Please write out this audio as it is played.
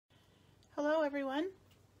Hello everyone.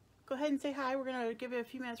 Go ahead and say hi. We're going to give it a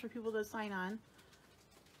few minutes for people to sign on.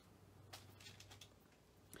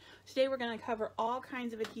 Today we're going to cover all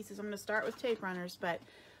kinds of adhesives. I'm going to start with tape runners, but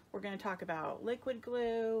we're going to talk about liquid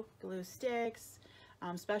glue, glue sticks,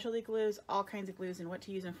 specialty glues, all kinds of glues and what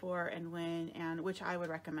to use them for and when and which I would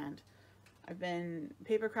recommend. I've been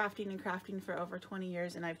paper crafting and crafting for over 20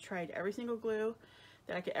 years and I've tried every single glue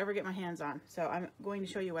that I could ever get my hands on. So I'm going to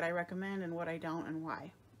show you what I recommend and what I don't and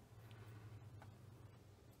why.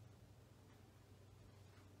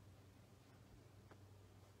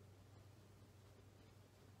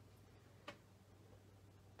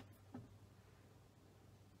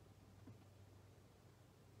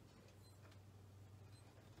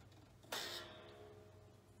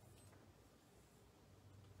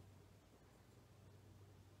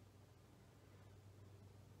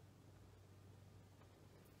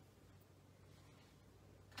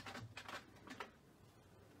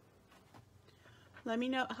 Let me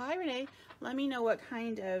know, hi Renee, let me know what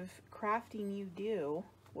kind of crafting you do.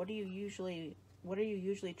 What are you usually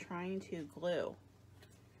trying to glue?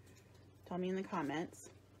 Tell me in the comments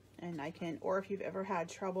and I can, or if you've ever had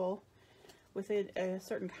trouble with a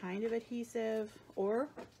certain kind of adhesive, or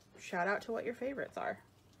shout out to what your favorites are.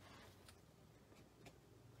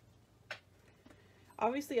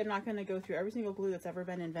 Obviously, I'm not going to go through every single glue that's ever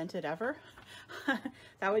been invented ever.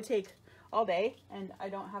 That would take all day and I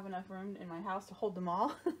don't have enough room in my house to hold them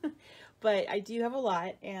all. But I do have a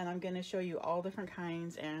lot and I'm going to show you all different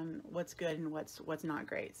kinds and what's good and what's not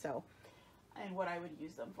great. So, and what I would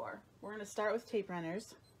use them for. We're going to start with tape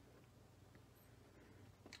runners.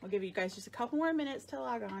 I'll give you guys just a couple more minutes to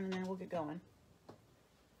log on and then we'll get going.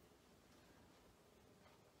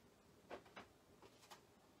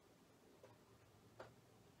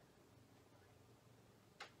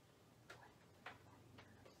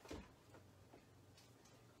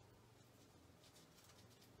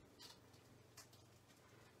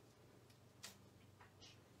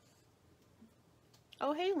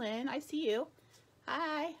 Oh, hey, Lynn, I see you.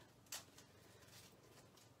 Hi.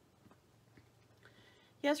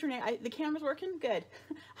 Yes, Renee, the camera's working? Good.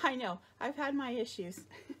 I know, I've had my issues.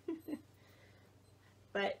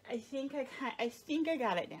 But I think I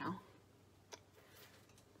got it now.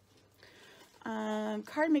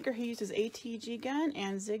 Card maker who uses ATG gun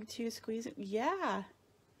and Zig 2 squeeze. Yeah.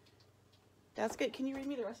 That's good. Can you read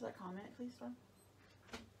me the rest of that comment, please, Dawn?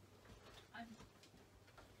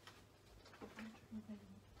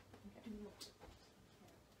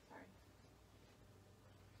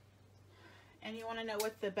 And you want to know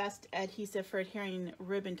what's the best adhesive for adhering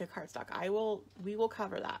ribbon to cardstock? We will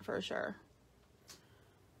cover that for sure.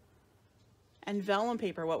 And vellum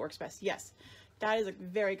paper, what works best? Yes, that is a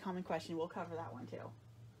very common question. We'll cover that one too.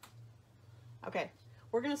 Okay,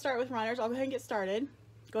 we're going to start with runners. I'll go ahead and get started.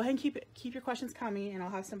 Go ahead and keep your questions coming, and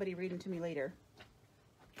I'll have somebody read them to me later.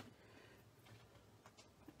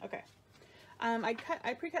 Okay.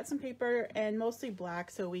 I pre-cut some paper and mostly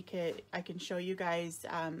black so I can show you guys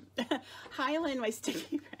Highland, my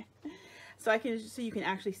sticky friend. So you can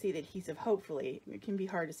actually see the adhesive. Hopefully, it can be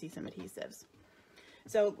hard to see some adhesives.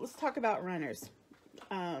 So let's talk about runners.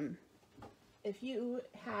 If you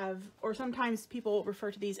have, or sometimes people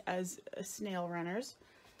refer to these as snail runners,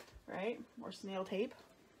 right? Or snail tape.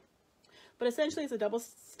 But essentially it's a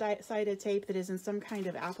double-sided tape that is in some kind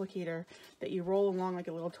of applicator that you roll along like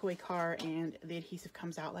a little toy car and the adhesive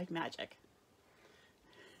comes out like magic.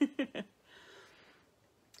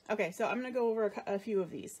 Okay, so I'm going to go over a few of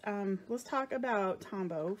these. Let's talk about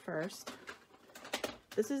Tombow first.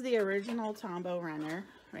 This is the original Tombow runner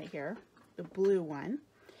right here, the blue one.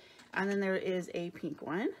 And then there is a pink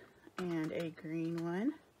one and a green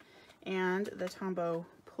one and the Tombow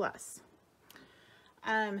Plus.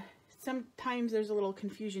 Sometimes there's a little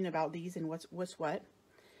confusion about these and what's what.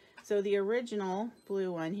 So the original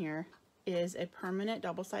blue one here is a permanent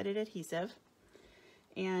double-sided adhesive.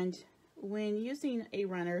 And when using a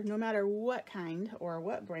runner, no matter what kind or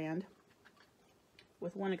what brand,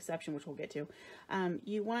 with one exception, which we'll get to,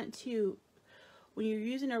 you want to, when you're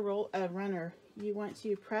using a runner, you want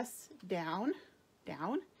to press down,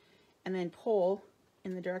 and then pull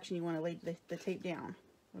in the direction you want to lay the tape down,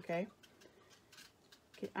 okay?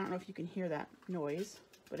 I don't know if you can hear that noise,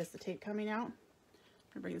 but it's the tape coming out. I'm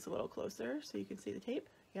gonna bring this a little closer so you can see the tape.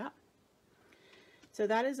 Yeah. So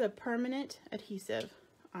that is a permanent adhesive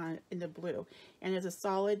in the blue, and it's a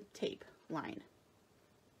solid tape line.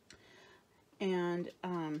 And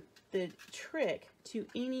the trick to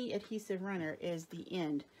any adhesive runner is the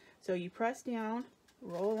end. So you press down,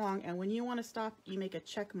 roll along, and when you want to stop, you make a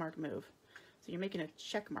check mark move. So you're making a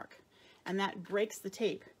check mark, and that breaks the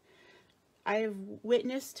tape. I have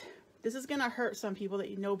witnessed This is gonna hurt some people that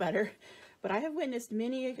you know better, but I have witnessed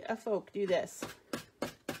many a folk do this.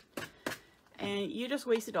 And you just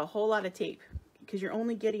wasted a whole lot of tape because you're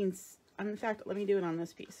only getting, in fact, let me do it on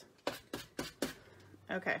this piece.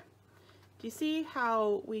 Okay. Do you see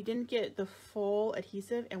how we didn't get the full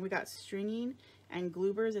adhesive and we got stringing and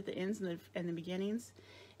gloobers at the ends and the beginnings?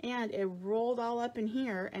 And it rolled all up in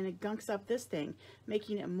here and it gunks up this thing,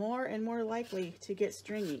 making it more and more likely to get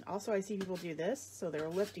stringy. Also, I see people do this, so they're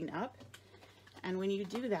lifting up. And when you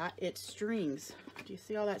do that, it strings. Do you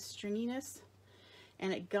see all that stringiness?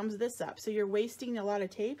 And it gums this up. So you're wasting a lot of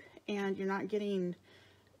tape and you're not getting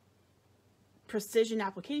precision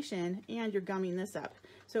application, and you're gumming this up.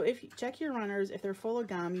 So if you check your runners, if they're full of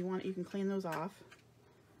gum, you can clean those off.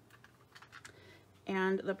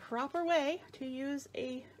 And the proper way to use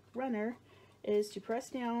a runner is to press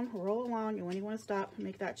down, roll along, and when you want to stop,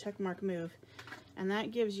 make that check mark move. And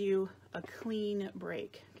that gives you a clean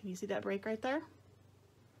break. Can you see that break right there?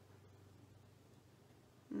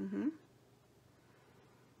 Mm-hmm.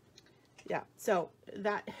 Yeah, so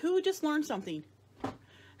who just learned something?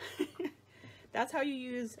 That's how you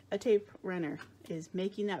use a tape runner, is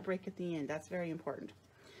making that break at the end. That's very important.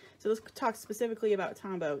 So let's talk specifically about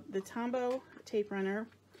Tombow. The Tombow tape runner,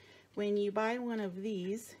 when you buy one of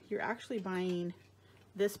these, you're actually buying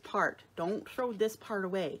this part. Don't throw this part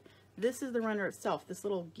away. This is the runner itself. This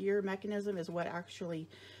little gear mechanism is what actually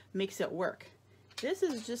makes it work. This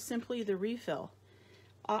is just simply the refill.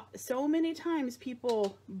 So many times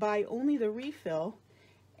people buy only the refill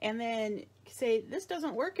and then say, this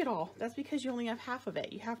doesn't work at all. That's because you only have half of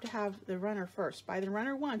it. You have to have the runner first. Buy the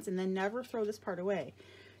runner once and then never throw this part away.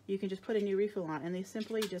 You can just put a new refill on and they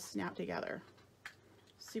simply just snap together.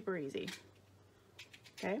 Super easy.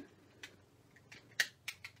 Okay.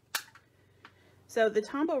 So the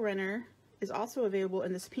Tombow runner is also available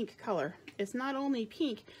in this pink color. It's not only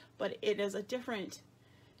pink, but it is a different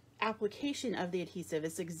application of the adhesive.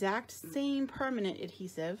 It's the exact same permanent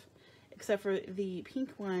adhesive, except for the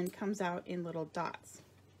pink one comes out in little dots.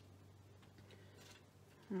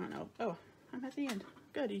 I don't know. Oh, I'm at the end.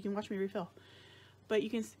 Good, you can watch me refill. But you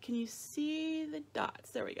can you see the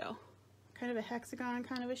dots? There we go. Kind of a hexagon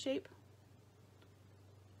kind of a shape.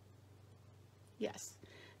 Yes.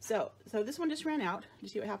 So this one just ran out. You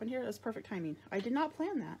see what happened here? That's perfect timing. I did not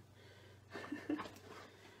plan that.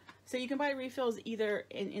 So you can buy refills either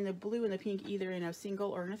in the blue and the pink, either in a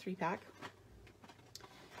single or in a 3-pack.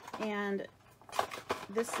 And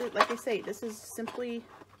this is, like I say, this is simply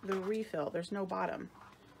the refill. There's no bottom.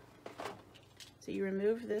 So you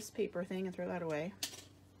remove this paper thing and throw that away.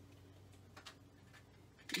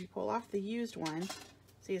 You pull off the used one.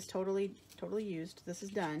 See, it's totally used. This is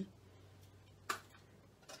done.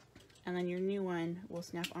 And then your new one will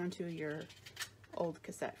snap onto your old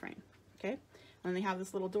cassette frame. Okay? And they have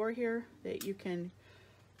this little door here that you can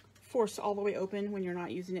force all the way open when you're not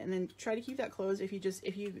using it, and then try to keep that closed if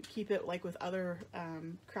you keep it like with other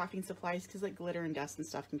crafting supplies, because like glitter and dust and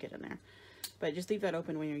stuff can get in there. But just leave that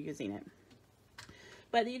open when you're using it.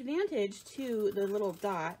 But the advantage to the little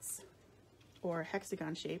dots or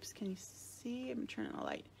hexagon shapes, can you see? I'm turning the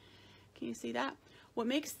light. Can you see that? What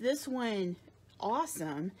makes this one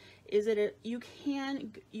awesome is that you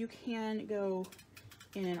can go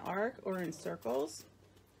in an arc or in circles,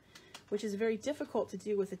 which is very difficult to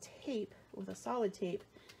do with a tape, with a solid tape,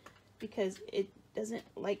 because it doesn't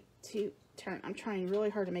like to turn. I'm trying really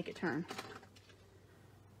hard to make it turn.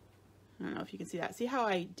 I don't know if you can see that. See how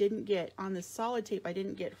I didn't get, on the solid tape, I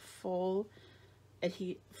didn't get full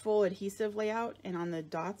adhesive layout, and on the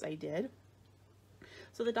dots I did.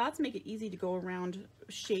 So the dots make it easy to go around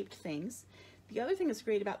shaped things. The other thing that's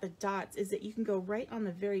great about the dots is that you can go right on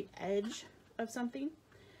the very edge of something,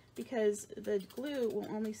 because the glue will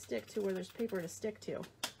only stick to where there's paper to stick to.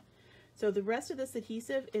 So the rest of this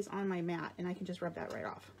adhesive is on my mat, and I can just rub that right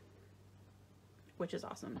off, which is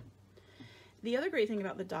awesome. The other great thing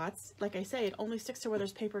about the dots, like I say, it only sticks to where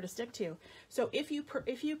there's paper to stick to. So if you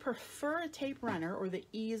prefer a tape runner, or the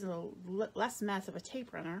ease and the less mess of a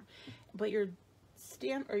tape runner, but you're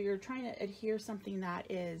trying to adhere something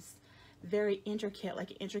that is very intricate,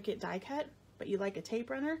 like an intricate die cut, but you like a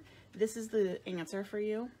tape runner, this is the answer for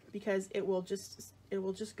you, because it will just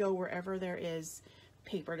go wherever there is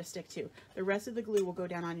paper to stick to. The rest of the glue will go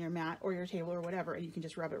down on your mat or your table or whatever, and you can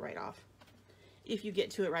just rub it right off if you get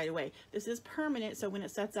to it right away. This is permanent, so when it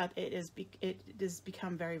sets up, it does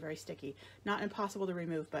become very, very sticky. Not impossible to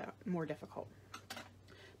remove, but more difficult.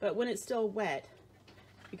 But when it's still wet,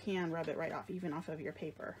 you can rub it right off, even off of your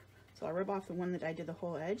paper. So I'll rub off the one that I did the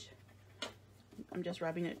whole edge. I'm just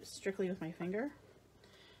rubbing it strictly with my finger,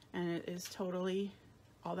 and it is totally,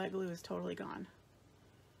 all that glue is totally gone.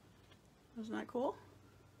 Isn't that cool?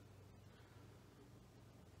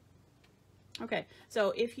 Okay,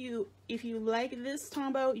 so if you like this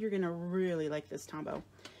Tombow, you're gonna really like this Tombow.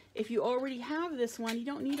 If you already have this one, you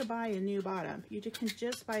don't need to buy a new bottom. You can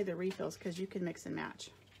just buy the refills because you can mix and match.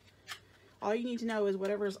 All you need to know is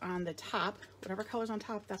whatever's on the top, whatever color's on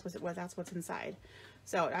top, that's what's inside.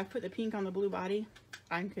 So I put the pink on the blue body.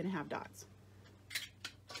 I'm gonna have dots.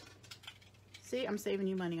 See, I'm saving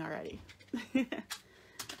you money already.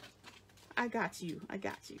 I got you. I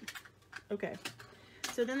got you. Okay.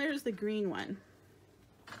 So then there's the green one.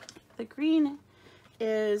 The green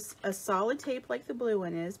is a solid tape like the blue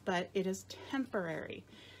one is, but it is temporary.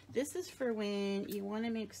 This is for when you want to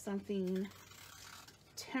make something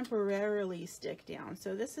temporarily stick down.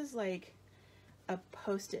 So this is like a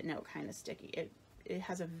post-it note kind of sticky. It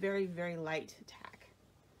has a very, very light tack.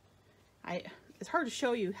 It's hard to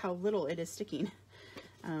show you how little it is sticking,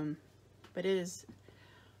 but it is.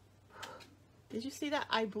 Did you see that?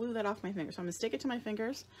 I blew that off my fingers. So I'm gonna stick it to my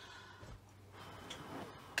fingers,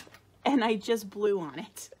 and I just blew on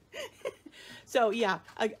it. So yeah,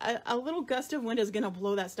 a little gust of wind is gonna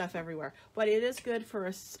blow that stuff everywhere, but it is good for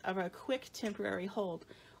a quick temporary hold.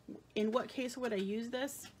 In what case would I use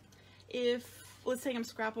this? If, let's say I'm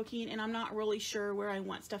scrapbooking and I'm not really sure where I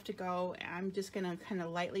want stuff to go, I'm just gonna kind of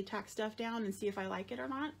lightly tack stuff down and see if I like it or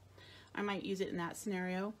not. I might use it in that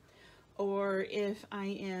scenario. Or if I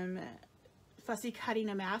am fussy cutting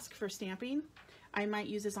a mask for stamping, I might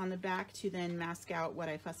use this on the back to then mask out what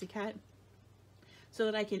I fussy cut, so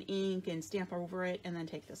that I can ink and stamp over it and then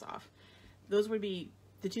take this off. Those would be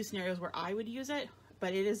the two scenarios where I would use it,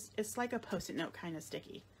 but it's like a post-it note kind of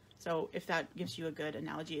sticky. So if that gives you a good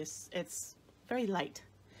analogy, it's very light.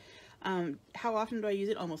 How often do I use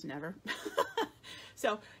it? Almost never.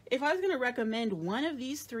 So if I was going to recommend one of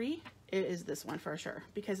these three, it is this one for sure,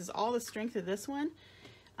 because it's all the strength of this one.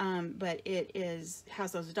 But it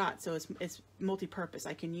has those dots, so it's multi-purpose.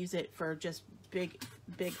 I can use it for just big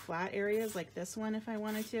flat areas like this one if I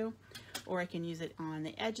wanted to, or I can use it on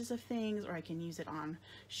the edges of things, or I can use it on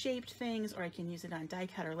shaped things, or I can use it on die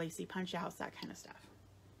cut or lacy punch outs, that kind of stuff.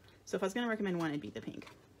 So if I was going to recommend one, it'd be the pink.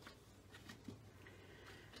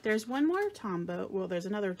 There's one more Tombow, well, there's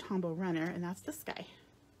another Tombow runner, and that's this guy.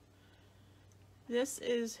 This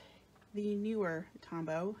is the newer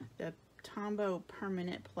Tombow, the Tombow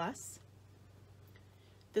Permanent Plus.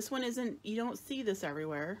 This one isn't, you don't see this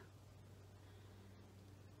everywhere,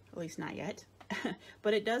 at least not yet,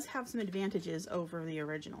 but it does have some advantages over the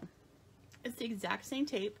original. It's the exact same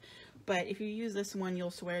tape, but if you use this one,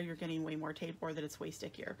 you'll swear you're getting way more tape or that it's way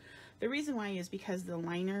stickier. The reason why is because the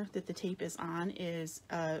liner that the tape is on is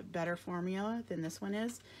a better formula than this one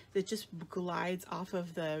is. That just glides off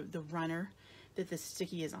of the runner that the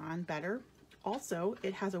sticky is on better. Also,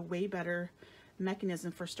 it has a way better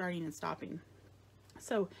mechanism for starting and stopping.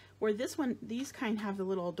 So where this one, these kind have the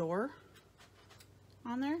little door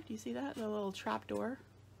on there. Do you see that? The little trap door.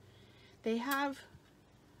 They have,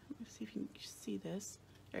 let me see if you can see this.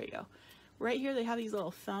 There you go. Right here they have these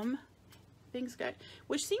little thumb things,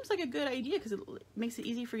 which seems like a good idea because it makes it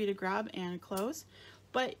easy for you to grab and close,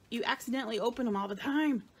 but you accidentally open them all the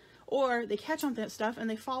time, or they catch on that stuff and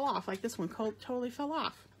they fall off, like this one totally fell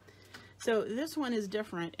off. So this one is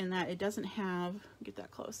different in that it doesn't have, get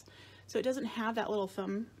that close, so it doesn't have that little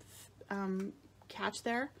thumb catch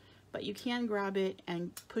there, but you can grab it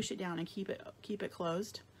and push it down and keep it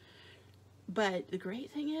closed. But the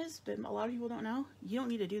great thing is, but a lot of people don't know, you don't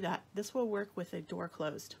need to do that. This will work with the door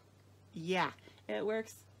closed. Yeah, it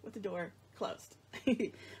works with the door closed.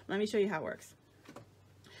 Let me show you how it works.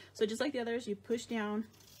 So just like the others, you push down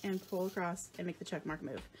and pull across and make the check mark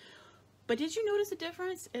move. But did you notice a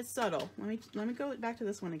difference? It's subtle. Let me go back to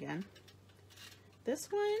this one again.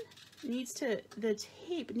 This one needs to, the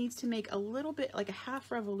tape needs to make a little bit, like a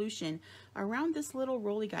half revolution around this little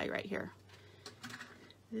rolly guy right here.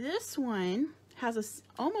 This one has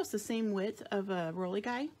almost the same width of a rolly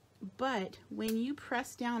guy, but when you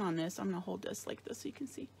press down on this, I'm gonna hold this like this so you can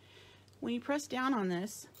see. When you press down on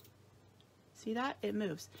this, see that? It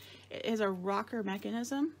moves. It is a rocker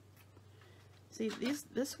mechanism. See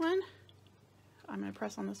this one, I'm gonna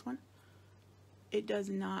press on this one. It does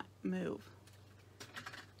not move.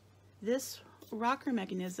 This rocker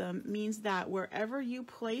mechanism means that wherever you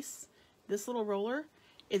place this little roller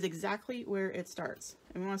is exactly where it starts.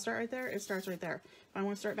 If I want to start right there, it starts right there. If I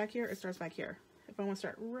want to start back here, it starts back here. If I want to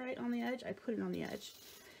start right on the edge, I put it on the edge.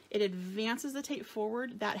 It advances the tape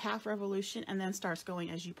forward that half revolution and then starts going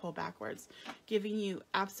as you pull backwards, giving you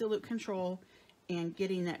absolute control and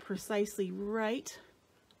getting that precisely right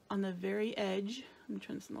on the very edge. Let me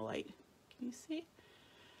turn this in the light. Can you see?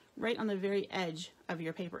 right on the very edge of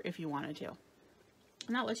your paper if you wanted to.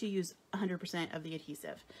 And that lets you use 100% of the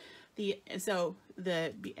adhesive.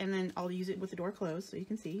 And then I'll use it with the door closed so you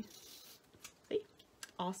can see. See?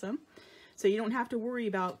 Awesome. So you don't have to worry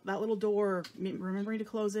about that little door, remembering to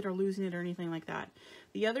close it or losing it or anything like that.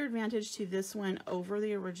 The other advantage to this one over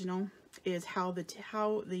the original is how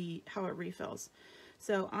it refills.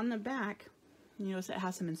 So on the back, you notice it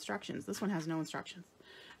has some instructions. This one has no instructions.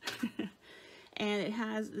 And it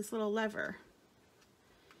has this little lever.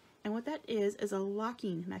 And what that is a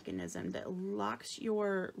locking mechanism that locks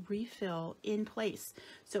your refill in place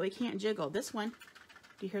so it can't jiggle. This one,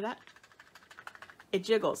 do you hear that? It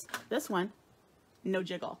jiggles. This one, no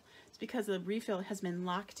jiggle. It's because the refill has been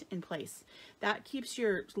locked in place. That keeps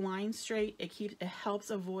your line straight. It helps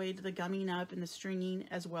avoid the gumming up and the stringing,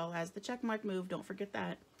 as well as the check mark move. Don't forget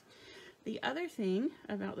that. The other thing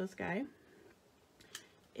about this guy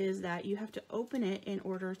is that you have to open it in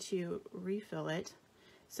order to refill it.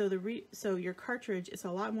 So your cartridge is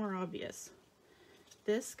a lot more obvious.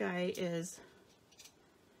 This guy is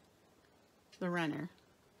the runner.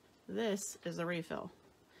 This is the refill.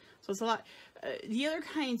 So it's a lot. The other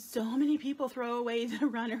kind, so many people throw away the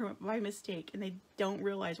runner by mistake and they don't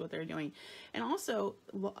realize what they're doing. And also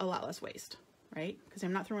a lot less waste, right? Because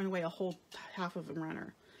I'm not throwing away a whole half of a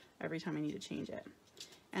runner every time I need to change it.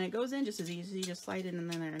 And it goes in just as easy. You just slide it in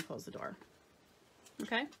there and close the door.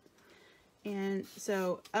 Okay? And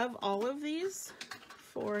so of all of these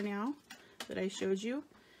 4 now that I showed you,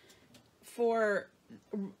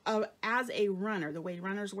 as a runner, the way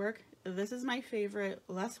runners work, this is my favorite.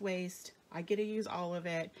 Less waste. I get to use all of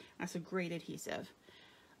it. That's a great adhesive.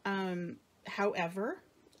 However,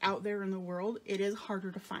 out there in the world, it is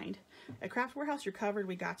harder to find. At Craft Warehouse, you're covered.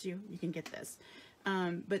 We got you. You can get this.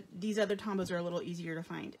 But these other Tombos are a little easier to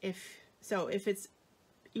find. If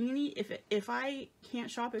I can't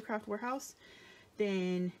shop at Craft Warehouse,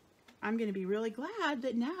 then I'm going to be really glad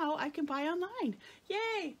that now I can buy online.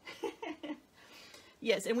 Yay!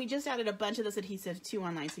 Yes, and we just added a bunch of this adhesive to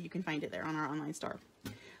online, so you can find it there on our online store.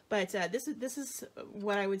 But this is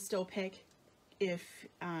what I would still pick if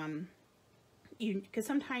because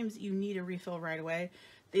sometimes you need a refill right away.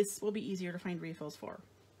 This will be easier to find refills for.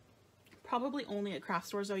 Probably only at craft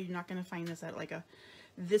stores though. You're not going to find this at like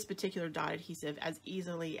this particular dot adhesive as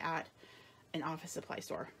easily at an office supply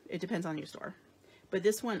store. It depends on your store. But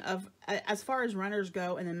this one, as far as runners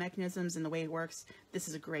go and the mechanisms and the way it works, this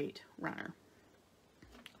is a great runner.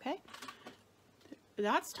 Okay,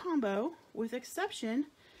 that's Tombow, with exception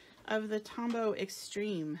of the Tombow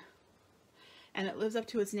Extreme, and it lives up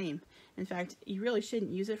to its name. In fact, you really shouldn't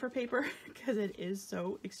use it for paper because it is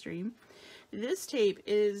so extreme. This tape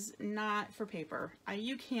is not for paper.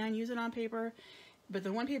 You can use it on paper, but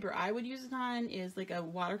the one paper I would use it on is like a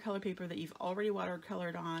watercolor paper that you've already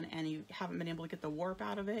watercolored on and you haven't been able to get the warp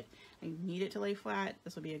out of it and you need it to lay flat.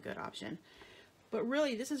 This will be a good option. But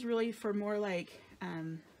really, this is really for more like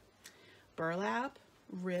burlap,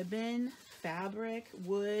 ribbon, fabric,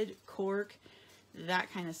 wood, cork,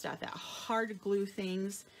 that kind of stuff. That hard glue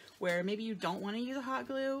things where maybe you don't want to use a hot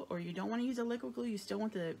glue or you don't want to use a liquid glue. You still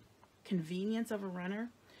want the convenience of a runner.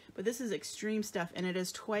 But this is extreme stuff, and it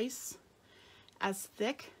is twice as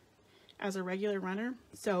thick as a regular runner.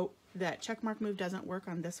 So that check mark move doesn't work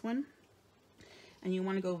on this one. And you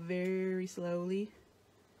want to go very slowly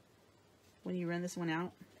when you run this one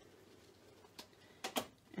out.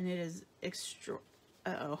 And it is extra.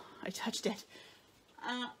 Uh-oh, I touched it.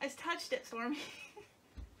 I touched it, Stormy.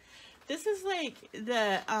 This is like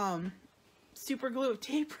the super glue of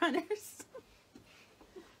tape runners.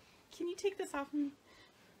 Can you take this off me?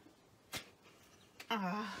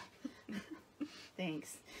 Ah,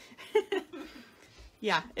 thanks.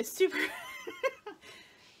 Yeah, it's super.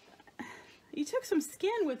 You took some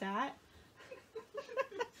skin with that.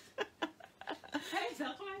 Hey,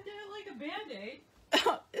 that's why I did it like a Band-Aid.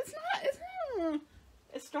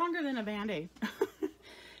 It's stronger than a Band-Aid.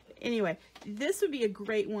 Anyway, this would be a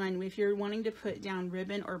great one if you're wanting to put down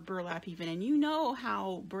ribbon or burlap even. And you know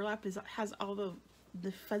how burlap has all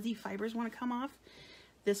the fuzzy fibers want to come off.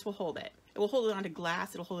 This will hold it. It will hold it onto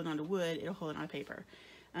glass. It'll hold it onto wood. It'll hold it on paper.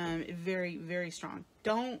 Very, very strong.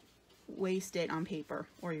 Don't waste it on paper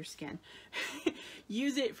or your skin.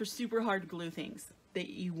 Use it for super hard glue things that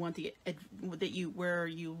you want where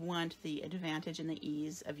you want the advantage and the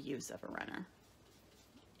ease of use of a runner.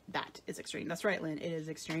 That is extreme. That's right, Lynn. It is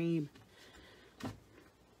extreme.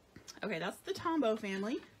 Okay, that's the Tombow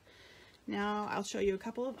family. Now I'll show you a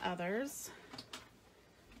couple of others.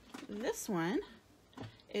 This one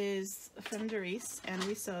is from Doris, and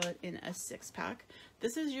we sell it in a 6-pack.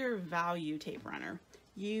 This is your value tape runner.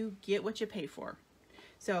 You get what you pay for.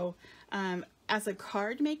 So as a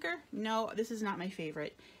card maker, no, this is not my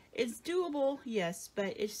favorite. It's doable, yes,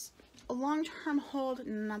 but it's a long-term hold,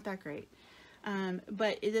 not that great.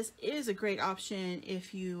 But this is a great option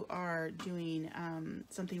if you are doing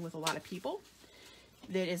something with a lot of people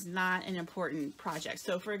that is not an important project.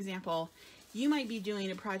 So for example, you might be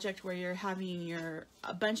doing a project where you're having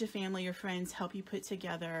a bunch of family or friends help you put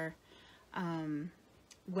together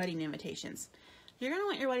wedding invitations. You're gonna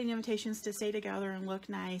want your wedding invitations to stay together and look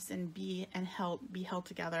nice and be held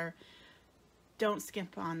together. Don't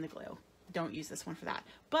skimp on the glue. Don't use this one for that.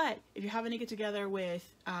 But if you're having to get together with,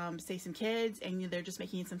 say, some kids and they're just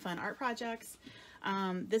making some fun art projects,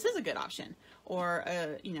 this is a good option. Or,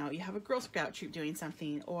 you know, you have a Girl Scout troop doing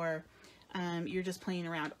something, or you're just playing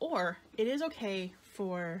around. Or it is okay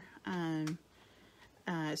for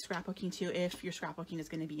scrapbooking too, if your scrapbooking is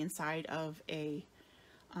going to be inside of a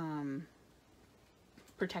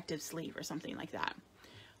protective sleeve or something like that.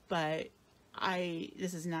 But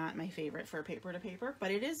this is not my favorite for paper to paper,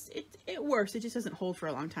 but it works. It just doesn't hold for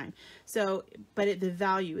a long time. So, but the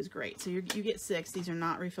value is great. So you get 6. These are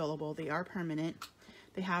not refillable. They are permanent.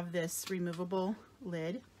 They have this removable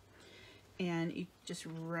lid, and you just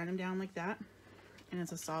run them down like that, and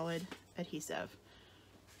it's a solid adhesive.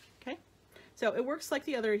 Okay, so it works like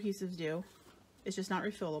the other adhesives do. It's just not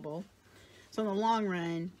refillable. So in the long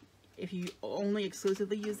run, if you only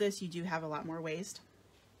exclusively use this, you do have a lot more waste,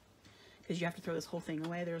 because you have to throw this whole thing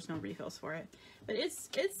away. There's no refills for it. But it's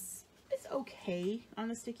okay on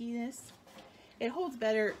the stickiness. It holds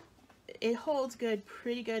better. It holds good,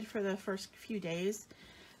 pretty good for the first few days,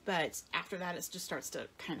 but after that it just starts to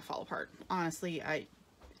kind of fall apart. Honestly,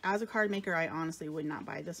 as a card maker, I honestly would not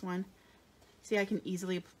buy this one. See, I can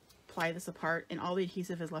easily ply this apart, and all the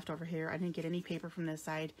adhesive is left over here. I didn't get any paper from this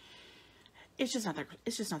side. It's just not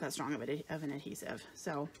that strong of an adhesive.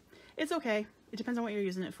 So it's okay. It depends on what you're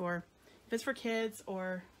using it for. If it's for kids,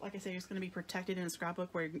 or like I say, it's going to be protected in a scrapbook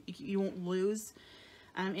where you won't lose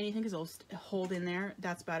anything because it'll hold in there,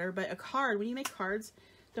 that's better. But a card, when you make cards,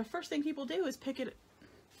 the first thing people do is pick it.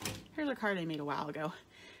 Here's a card I made a while ago.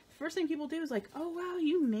 The first thing people do is like, oh wow,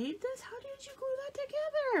 you made this? How did you glue that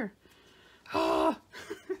together? Oh.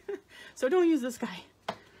 So don't use this guy.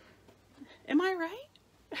 Am I right?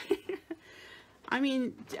 I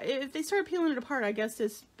mean, if they start peeling it apart, I guess they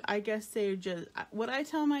just, what I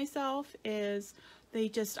tell myself is they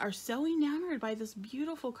just are so enamored by this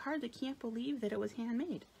beautiful card they can't believe that it was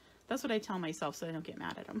handmade. That's what I tell myself, so I don't get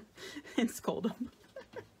mad at them and scold them.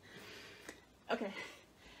 Okay,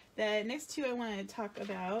 the next two I want to talk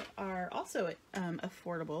about are also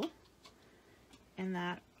affordable, and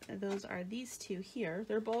those are these two here.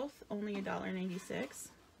 They're both only $1.96.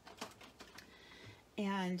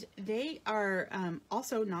 And they are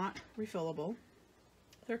also not refillable.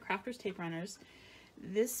 They're Crafter's tape runners.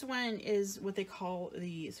 This one is what they call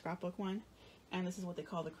the scrapbook one, and this is what they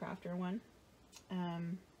call the crafter one.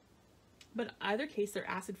 But either case, they're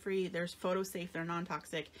acid-free, they're photo-safe, they're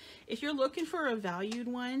non-toxic. If you're looking for a valued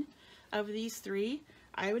one of these 3,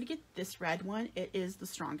 I would get this red one. It is the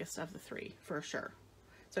strongest of the 3, for sure.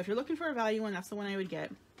 So if you're looking for a value one, that's the one I would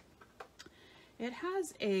get. It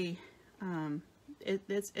has a...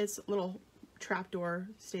 It's a little trapdoor,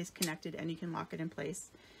 stays connected, and you can lock it in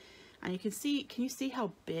place. And you can you see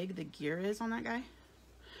how big the gear is on that guy?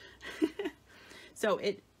 So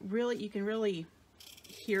you can really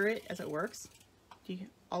hear it as it works.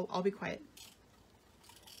 I'll be quiet.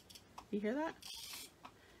 You hear that?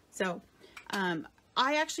 So, I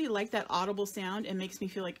actually like that audible sound. It makes me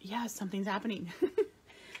feel like, yeah, something's happening.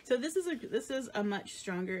 So this is a much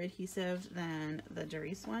stronger adhesive than the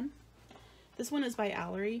Darice one. This one is by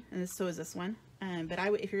Allery, and so is this one. But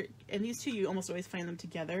if you're, and these two, you almost always find them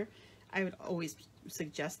together. I would always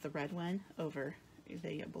suggest the red one over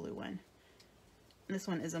the blue one. And this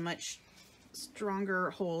one is a much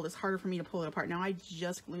stronger hold. It's harder for me to pull it apart. Now I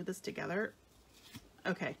just glued this together.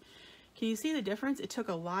 Okay, can you see the difference? It took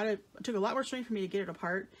a lot more strength for me to get it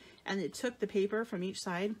apart, and it took the paper from each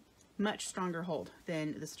side. Much stronger hold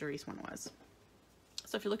than this Darice one was.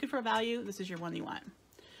 So if you're looking for a value, this is your one you want.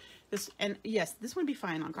 And yes, this would be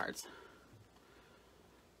fine on cards.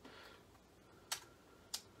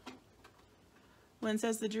 Lynn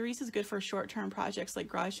says the Darice is good for short-term projects like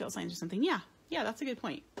garage sale signs or something. Yeah, that's a good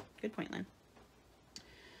point. Good point, Lynn.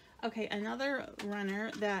 Okay, another runner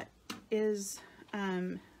that is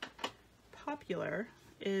popular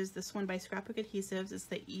is this one by Scrapbook Adhesives. It's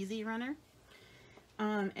the Easy Runner.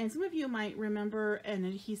 And some of you might remember an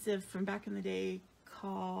adhesive from back in the day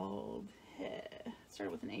called...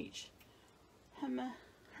 started with an H.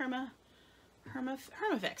 Hermafix.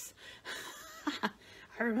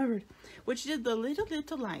 I remembered. Which did the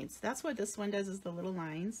little lines. That's what this one does, is the little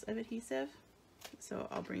lines of adhesive. So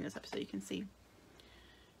I'll bring this up so you can see.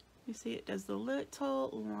 You see it does the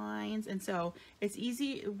little lines, and so it's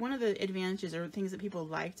easy. One of the advantages or things that people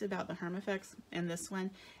liked about the Hermafix and this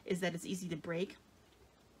one is that it's easy to break.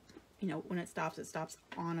 You know, when it stops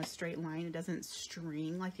on a straight line. It doesn't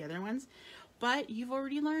string like the other ones. But you've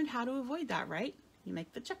already learned how to avoid that, right? You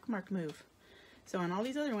make the check mark move. So on all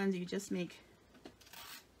these other ones, you just make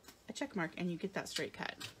a check mark and you get that straight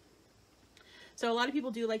cut. So a lot of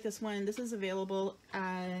people do like this one. This is available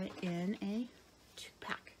in a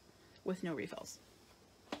 2-pack with no refills.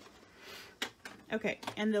 Okay,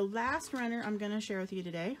 and the last runner I'm going to share with you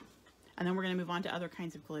today, and then we're going to move on to other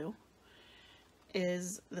kinds of glue,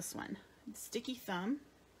 is this one, Sticky Thumb.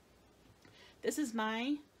 This is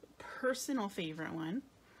my personal favorite one.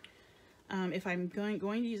 If I'm going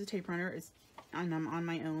to use a tape runner, and I'm on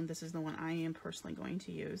my own, this is the one I am personally going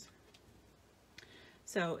to use.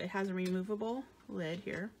 So it has a removable lid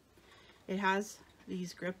here. It has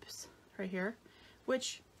these grips right here,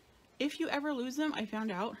 which if you ever lose them, I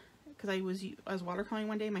found out, because I was watercoloring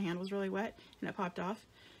one day, my hand was really wet and it popped off.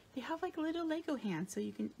 They have like little Lego hands, so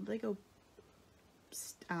you can, Lego,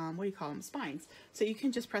 what do you call them, spines, so you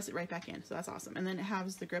can just press it right back in. So that's awesome. And then it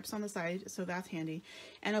has the grips on the side, so that's handy.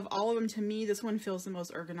 And of all of them, to me, this one feels the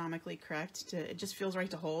most ergonomically correct. It just feels right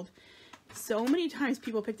to hold. So many times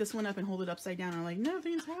people pick this one up and hold it upside down and I'm like,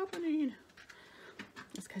 nothing's happening.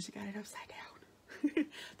 That's because you got it upside down.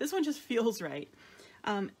 This one just feels right.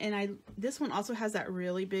 This one also has that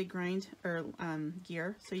really big grind or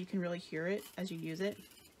gear, so you can really hear it as you use it,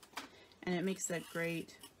 and it makes a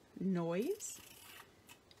great noise.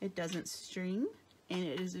 It doesn't string, and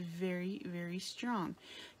it is very, very strong.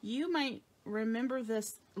 You might remember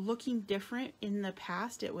this looking different in the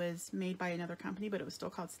past. It was made by another company, but it was still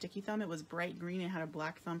called Sticky Thumb. It was bright green and had a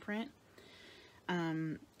black thumbprint.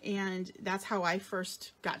 And that's how I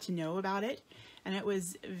first got to know about it. And it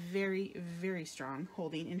was very, very strong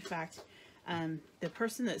holding. In fact, the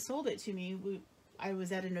person that sold it to me, I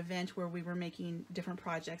was at an event where we were making different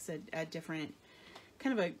projects at different,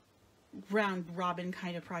 kind of a round robin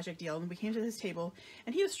kind of project deal, and we came to this table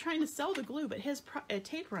and he was trying to sell the glue, but his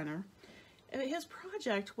tape runner, his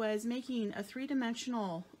project was making a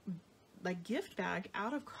 3-dimensional like gift bag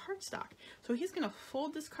out of cardstock. So he's gonna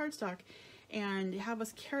fold this cardstock and have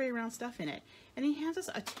us carry around stuff in it, and he hands us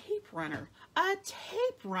a tape runner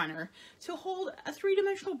to hold a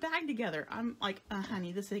 3-dimensional bag together. I'm like,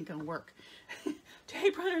 honey, this ain't gonna work.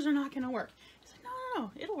 Tape runners are not gonna work. He's like,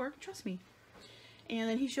 no, it'll work, trust me. And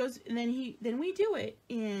then he shows, and then we do it,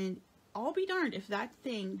 and I'll be darned if that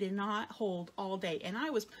thing did not hold all day. And I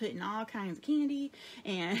was putting all kinds of candy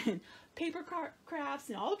and paper crafts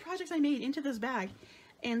and all the projects I made into this bag,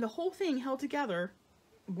 and the whole thing held together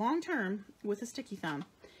long term with a Sticky Thumb.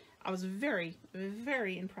 I was very,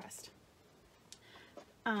 very impressed.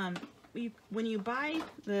 When you buy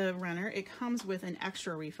the runner, it comes with an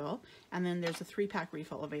extra refill, and then there's a 3-pack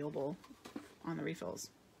refill available on the refills,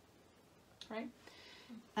 right?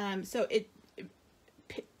 So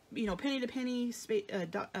you know, penny to penny,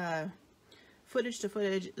 footage to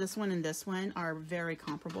footage, this one and this one are very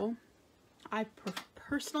comparable. I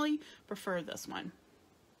personally prefer this one.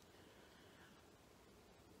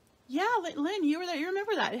 Yeah, Lynn, you were there. You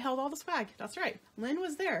remember that. It held all the swag. That's right. Lynn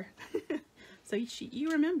was there. So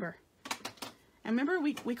you remember. And remember,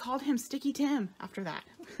 we called him Sticky Tim after that.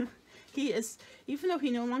 He is, even though he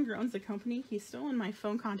no longer owns the company, he's still in my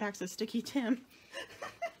phone contacts as Sticky Tim.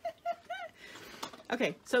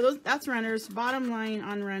 Okay, so that's runners. Bottom line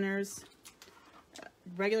on runners,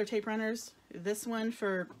 regular tape runners. This one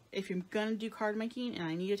for if you're gonna do card making and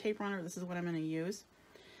I need a tape runner, this is what I'm gonna use.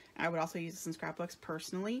 I would also use this in scrapbooks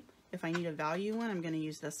personally. If I need a value one, I'm gonna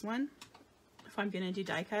use this one. If I'm gonna do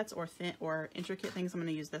die cuts or thin or intricate things, I'm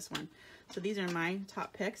gonna use this one. So these are my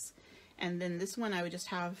top picks. And then this one I would just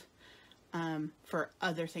have for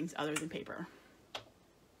other things other than paper.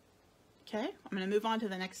 Okay, I'm going to move on to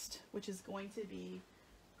the next, which is going to be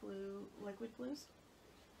liquid glues.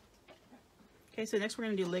 Okay, so next we're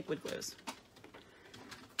going to do liquid glues.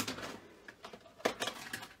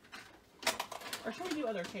 Or should we do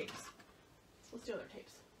other tapes? Let's do other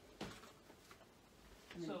tapes.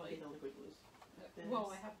 And then So, the liquid glues.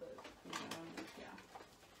 Well, I have the. Yeah.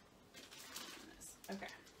 Okay.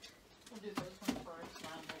 We'll do this one first.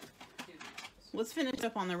 And we'll do this. Let's finish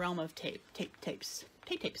up on the realm of tapes.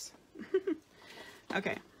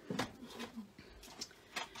 Okay.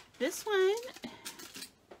 This one,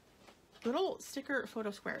 little sticker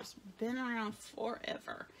photo squares, been around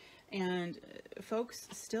forever, and folks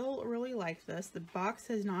still really like this. The box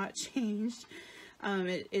has not changed.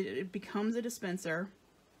 It becomes a dispenser,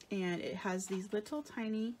 and it has these little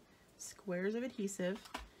tiny squares of adhesive,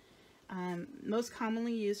 most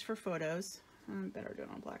commonly used for photos. Better do it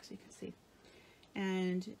on black so you can see.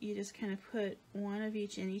 And you just kind of put one of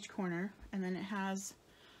each in each corner, and then it has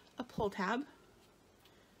a pull tab.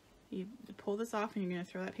 You pull this off and you're going to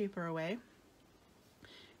throw that paper away,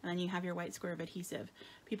 and then you have your white square of adhesive.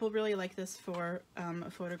 People really like this for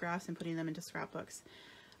photographs and putting them into scrapbooks.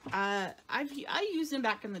 I used them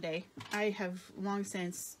back in the day. I have long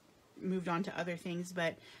since moved on to other things,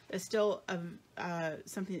 but it's still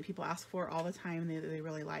something that people ask for all the time. They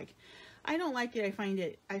really like. I don't like it.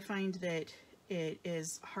 I find that it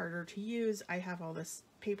is harder to use. I have all this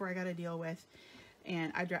paper I got to deal with,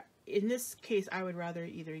 and in this case I would rather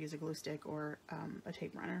either use a glue stick or a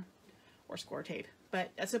tape runner or score tape.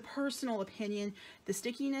 But that's a personal opinion. The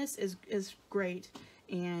stickiness is great,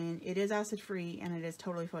 and it is acid free, and it is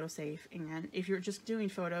totally photo safe. And if you're just doing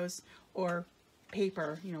photos or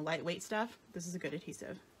paper, you know, lightweight stuff, this is a good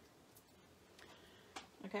adhesive.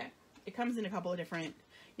 Okay, it comes in a couple of different,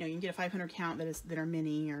 you know, you can get a 500 count that are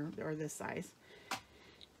mini or this size.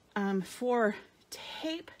 For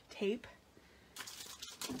tape,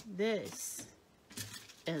 this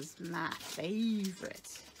is my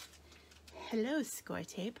favorite. Hello, score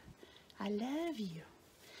tape. I love you.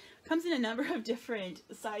 Comes in a number of different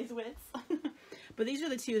size widths, but these are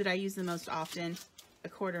the two that I use the most often: a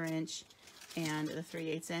 1/4 inch and the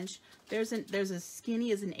 3/8 inch. There's as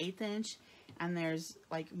skinny as an 1/8 inch, and there's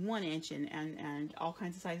like 1 inch and all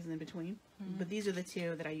kinds of sizes in between. But these are the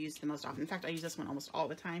two that I use the most often. In fact, I use this one almost all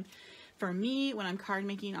the time. For me, when I'm card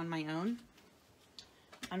making on my own,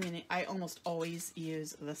 I almost always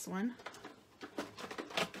use this one.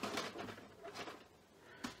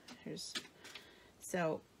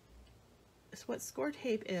 So what score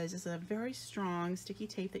tape is a very strong sticky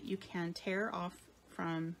tape that you can tear off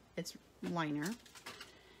from its liner,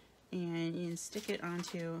 and you stick it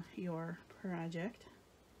onto your project,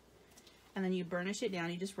 and then you burnish it down.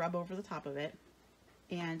 You just rub over the top of it,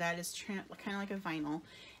 and that is kind of like a vinyl,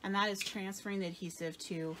 and that is transferring the adhesive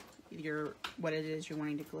to what it is you're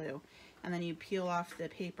wanting to glue. And then you peel off the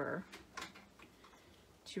paper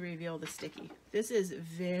to reveal the sticky. This is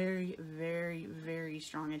very, very, very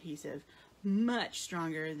strong adhesive, much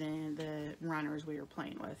stronger than the runners we were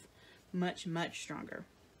playing with. Much, much stronger.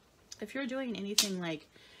 If you're doing anything like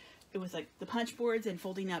it was like the punch boards and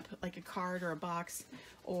folding up like a card or a box,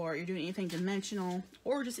 or you're doing anything dimensional,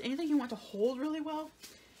 or just anything you want to hold really well,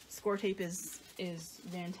 score tape is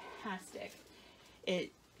fantastic.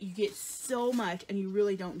 You get so much, and you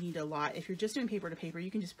really don't need a lot. If you're just doing paper to paper, you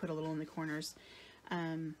can just put a little in the corners.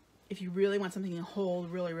 If you really want something to hold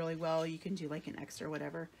really, really well, you can do like an X or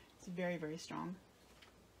whatever. It's very, very strong.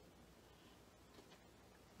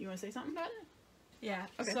 You want to say something about it? Yeah,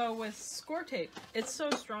 Okay. So with score tape, it's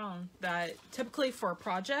so strong that typically for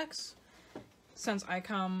projects, since I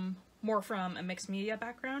come more from a mixed media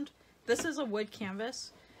background, this is a wood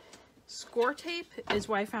canvas. Score tape is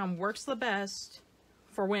what I found works the best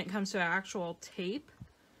for when it comes to actual tape,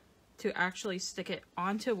 to actually stick it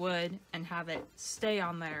onto wood and have it stay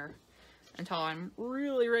on there until I'm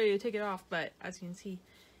really ready to take it off. But as you can see,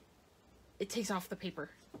 it takes off the paper.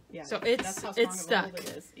 Yeah. So that's how strong it's of a stuck. hold it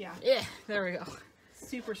is. Yeah. Yeah, there we go.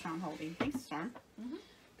 Super strong holding. Thanks, Storm.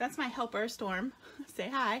 That's my helper, Storm. Say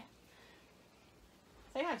hi.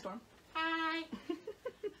 Say hi, Storm. Hi.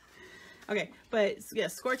 Okay, but yeah,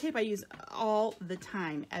 score tape I use all the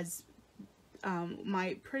time as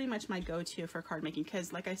pretty much my go-to for card making,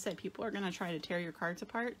 because like I said, people are going to try to tear your cards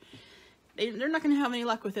apart. They're not going to have any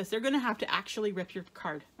luck with this. They're going to have to actually rip your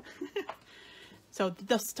card. So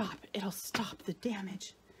they'll stop. It'll stop the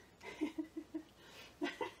damage.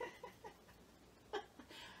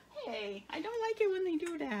 Hey, I don't like it when they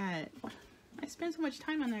do that. I spend so much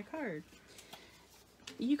time on that card.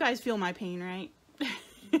 You guys feel my pain, right?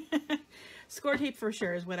 Score tape for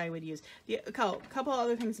sure is what I would use. A couple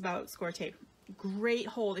other things about score tape. Great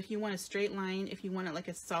hold if you want a straight line, if you want it like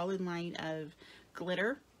a solid line of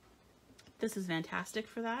glitter. This is fantastic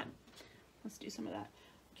for that. Let's do some of that.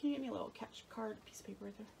 Can you get me a little catch card, piece of paper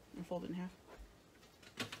right there, and fold it in half?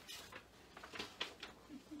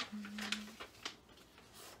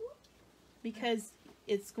 Because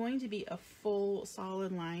it's going to be a full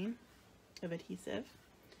solid line of adhesive.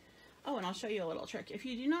 Oh, and I'll show you a little trick. If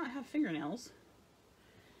you do not have fingernails,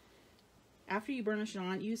 after you burnish it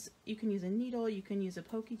on, you can use a needle, you can use a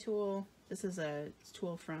pokey tool. This is a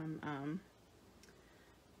tool from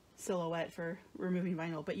Silhouette for removing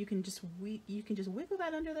vinyl, but you can just wiggle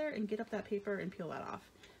that under there and get up that paper and peel that off.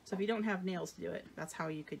 So if you don't have nails to do it, that's how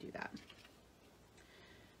you could do that.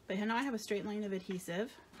 But now I have a straight line of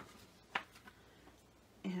adhesive,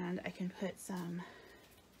 and I can put some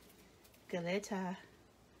glitter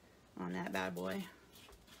on that bad boy.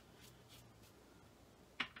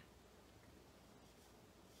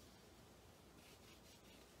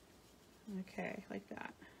 Okay, like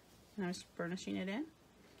that. And I'm just burnishing it in,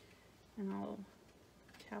 and I'll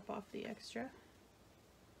tap off the extra.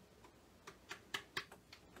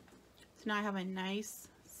 So now I have a nice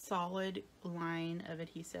solid line of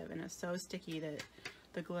adhesive, and it's so sticky that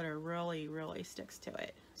the glitter really sticks to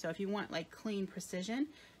it. So if you want like clean precision,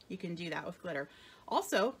 you can do that with glitter.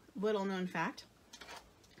 Also, little known fact,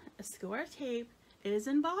 a score tape is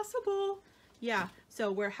embossable. Yeah,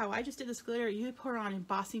 so how I just did this glitter, you pour on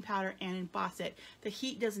embossing powder and emboss it. The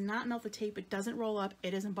heat does not melt the tape, it doesn't roll up,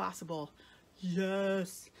 it is embossable.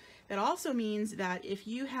 Yes. It also means that if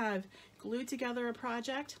you have glued together a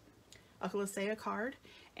project, let's say a card,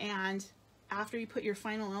 and after you put your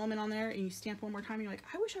final element on there and you stamp one more time, you're like,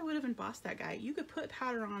 I wish I would have embossed that guy. You could put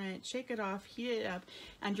powder on it, shake it off, heat it up,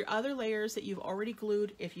 and your other layers that you've already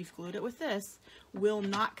glued, if you've glued it with this, will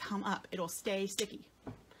not come up. It'll stay sticky.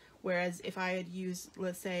 Whereas if I had used,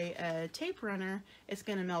 let's say, a tape runner, it's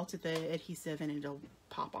going to melt at the adhesive and it'll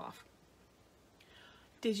pop off.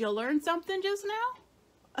 Did you learn something just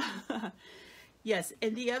now? Yes,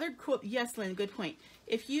 and the other cool, yes, Lynn, good point.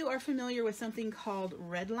 If you are familiar with something called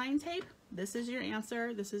red line tape, this is your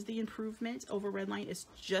answer. This is the improvement over red line. It's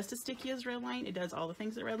just as sticky as red line. It does all the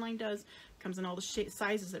things that red line does. Comes in all the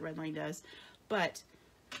sizes that red line does. But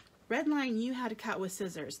red line, you had to cut with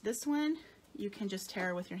scissors. This one, you can just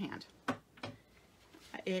tear with your hand.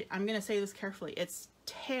 I'm going to say this carefully. It's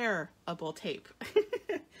tearable tape,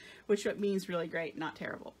 which means really great, not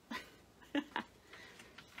terrible.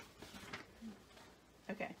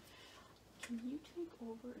 Okay. Can you take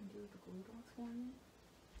over and do the glue dots for me?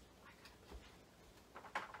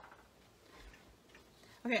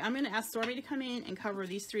 Okay, I'm going to ask Stormy to come in and cover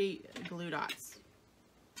these 3 glue dots.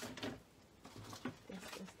 This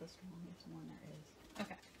is the strongest one there is.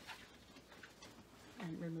 Okay.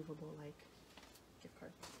 And removable, like gift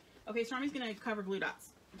card. Okay, Stormy's going to cover glue dots.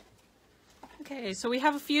 Okay, so we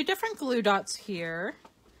have a few different glue dots here.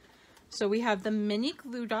 So we have the mini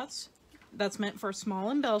glue dots. That's meant for small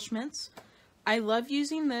embellishments. I love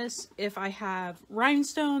using this if I have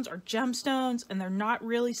rhinestones or gemstones and they're not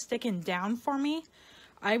really sticking down for me.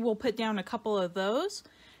 I will put down a couple of those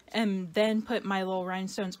and then put my little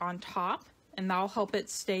rhinestones on top, and that'll help it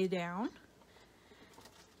stay down.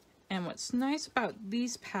 And what's nice about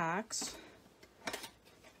these packs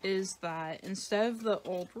is that instead of the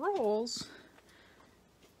old rolls,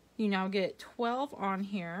 you now get 12 on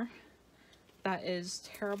here. That is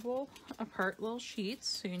tearable apart little sheets,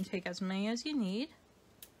 so you can take as many as you need.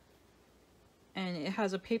 And it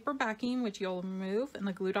has a paper backing, which you'll remove, and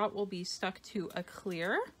the glue dot will be stuck to a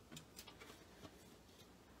clear.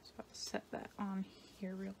 So I'll set that on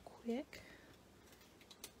here real quick.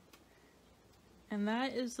 And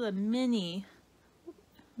that is the mini,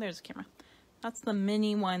 there's the camera. That's the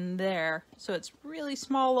mini one there. So it's really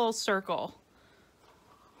small little circle.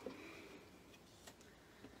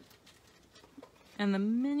 And the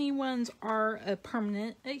mini ones are a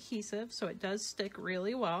permanent adhesive, so it does stick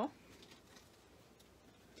really well.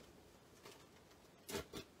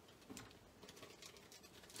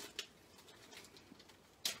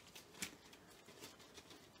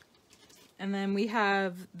 And then we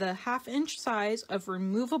have the 1/2 inch size of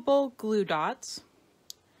removable glue dots.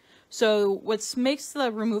 So what makes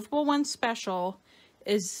the removable one special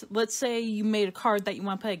is, let's say you made a card that you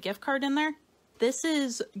want to put a gift card in there. This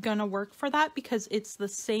is gonna work for that because it's the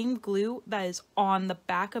same glue that is on the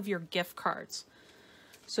back of your gift cards.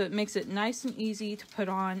 So it makes it nice and easy to put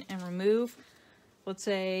on and remove. Let's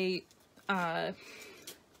say some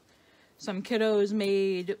kiddos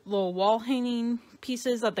made little wall hanging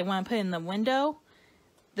pieces that they want to put in the window.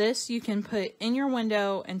 This you can put in your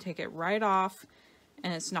window and take it right off,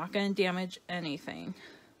 and it's not going to damage anything.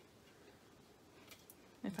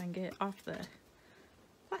 If I can get it off the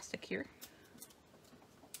plastic here.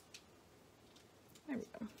 There we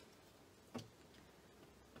go.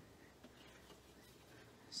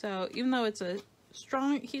 So even though it's a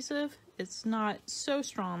strong adhesive, it's not so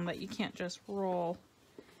strong that you can't just roll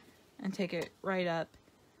and take it right up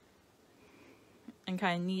and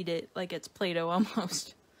kind of knead it like it's Play-Doh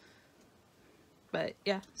almost. But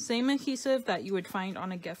yeah, same adhesive that you would find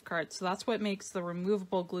on a gift card. So that's what makes the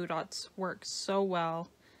removable glue dots work so well.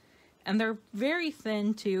 And they're very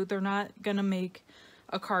thin too. They're not gonna make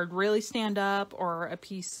a card really stand up or a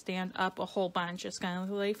piece stand up a whole bunch. It's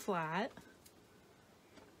gonna lay flat.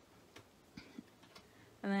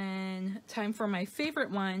 And then time for my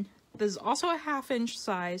favorite one. This is also a 1/2 inch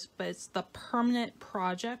size, but it's the permanent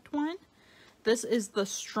project one. This is the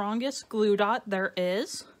strongest glue dot there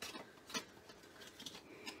is.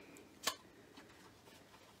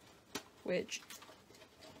 Which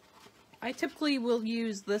I typically will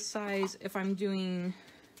use this size if I'm doing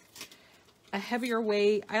a heavier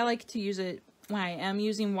weight. I like to use it when I am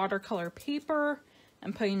using watercolor paper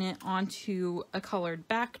and putting it onto a colored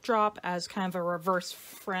backdrop as kind of a reverse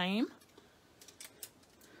frame.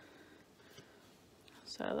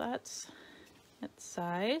 So that's its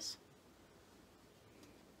size.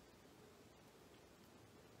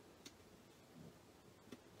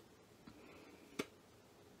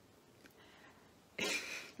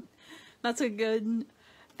 That's a good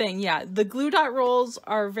thing. Yeah, the glue dot rolls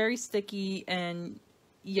are very sticky, and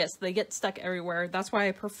yes, they get stuck everywhere. That's why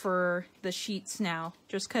I prefer the sheets now,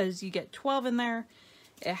 just because you get 12 in there.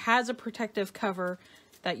 It has a protective cover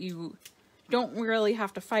that you don't really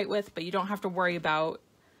have to fight with, but you don't have to worry about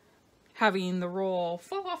having the roll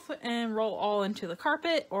fall off and roll all into the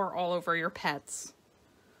carpet or all over your pets.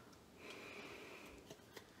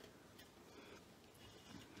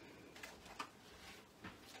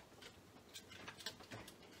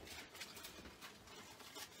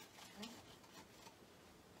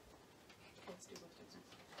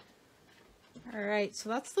 Alright, so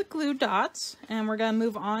that's the glue dots, and we're going to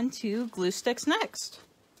move on to glue sticks next.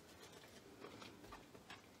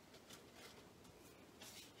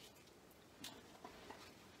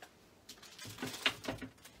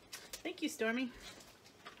 Thank you, Stormy.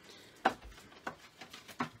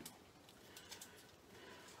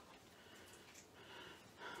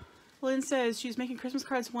 Lynn says she's making Christmas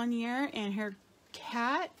cards one year, and her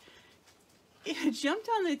cat jumped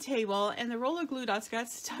on the table, and the roll of glue dots got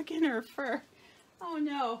stuck in her fur. Oh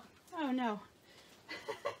no. Oh no.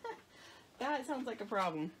 That sounds like a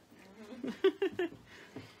problem.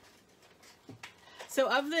 So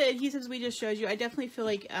of the adhesives we just showed you, I definitely feel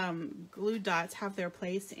like glue dots have their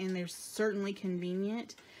place, and they're certainly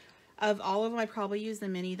convenient. Of all of them, I probably use the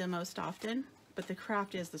mini the most often, but the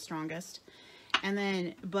craft is the strongest. And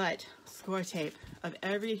then, but score tape, of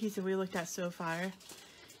every adhesive we looked at so far,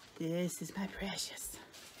 this is my precious.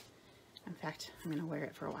 In fact, I'm going to wear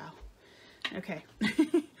it for a while. Okay.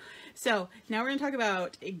 So now we're going to talk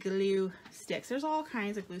about glue sticks. There's all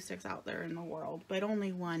kinds of glue sticks out there in the world, but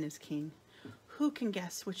only one is king. Who can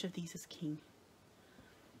guess which of these is king?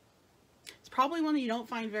 It's probably one that you don't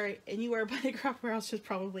find very anywhere but a craft warehouse, just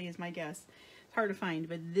probably is my guess. It's hard to find,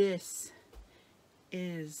 but this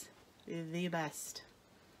is the best.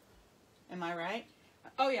 Am I right?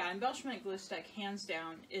 Oh yeah, embellishment glue stick, hands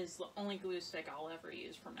down, is the only glue stick I'll ever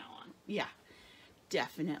use from now on. Yeah,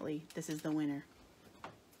 definitely. This is the winner.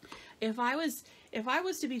 If I was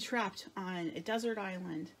to be trapped on a desert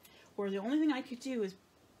island where the only thing I could do is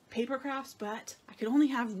paper crafts, but I could only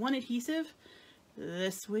have one adhesive,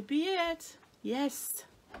 this would be it. Yes.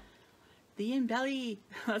 The Embelly.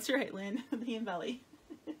 That's right, Lynn. The Embelly.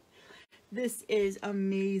 This is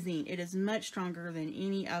amazing. It is much stronger than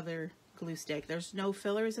any other glue stick. There's no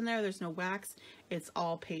fillers in there. There's no wax. It's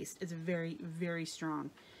all paste. It's very, very strong.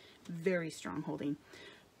 Very strong holding.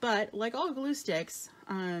 But like all glue sticks,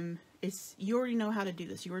 you already know how to do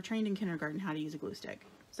this. You were trained in kindergarten how to use a glue stick.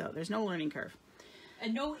 So there's no learning curve.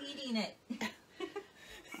 And no eating it.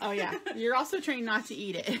 Oh yeah. You're also trained not to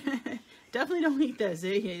eat it. Definitely don't eat this.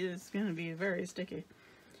 It's going to be very sticky.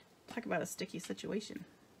 Talk about a sticky situation.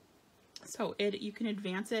 So you can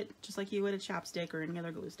advance it just like you would a chapstick or any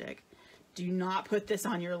other glue stick. Do not put this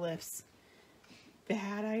on your lips.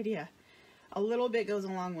 Bad idea. A little bit goes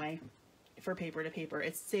a long way for paper to paper.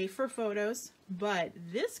 It's safe for photos, but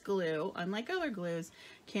this glue, unlike other glues,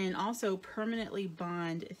 can also permanently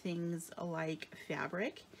bond things like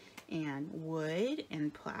fabric and wood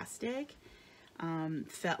and plastic,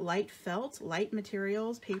 light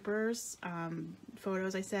materials, papers,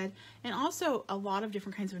 photos, I said, and also a lot of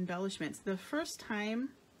different kinds of embellishments. The first time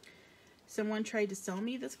someone tried to sell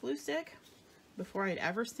me this glue stick, before I'd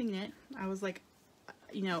ever seen it, I was like,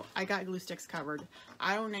 you know, I got glue sticks covered.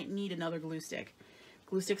 I don't need another glue stick.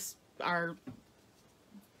 Glue sticks are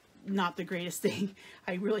not the greatest thing.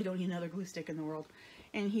 I really don't need another glue stick in the world.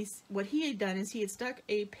 And what he had done is he had stuck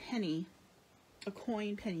a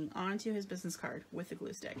coin penny onto his business card with the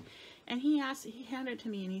glue stick. And he handed it to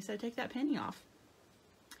me and he said, take that penny off.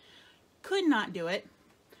 Could not do it.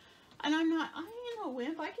 And I ain't no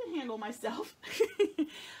wimp. I can handle myself.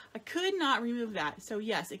 I could not remove that. So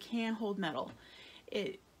yes, it can hold metal.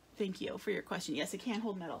 Thank you for your question. Yes, it can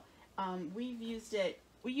hold metal. We've used it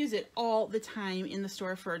we use it all the time in the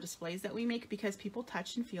store for displays that we make because people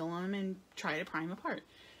touch and feel them and try to pry them apart.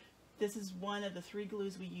 This is one of the 3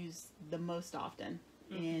 glues we use the most often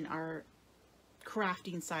in our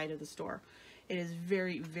crafting side of the store. It is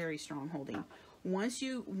very, very strong holding. Once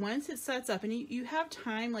it sets up and you have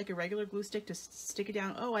time, like a regular glue stick, to stick it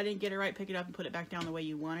down. Oh, I didn't get it right. Pick it up and put it back down the way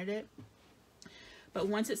you wanted it. But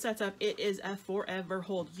once it sets up, it is a forever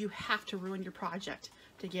hold. You have to ruin your project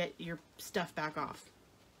to get your stuff back off.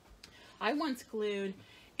 I once glued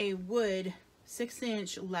a wood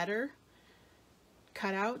 6-inch letter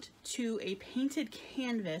cutout to a painted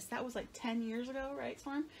canvas. That was like 10 years ago, right,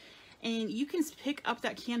 Storm? And you can pick up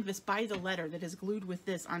that canvas by the letter that is glued with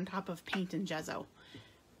this on top of paint and gesso.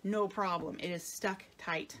 No problem. It is stuck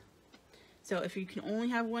tight. So if you can only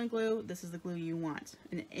have one glue, this is the glue you want.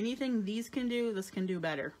 And anything these can do, this can do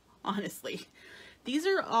better, honestly. These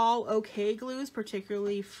are all okay glues,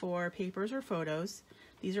 particularly for papers or photos.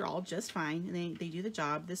 These are all just fine, and they do the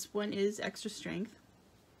job. This one is extra strength,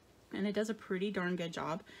 and it does a pretty darn good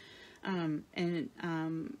job. But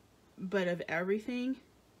of everything,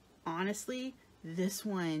 honestly, this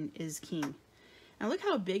one is king. And look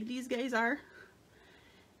how big these guys are.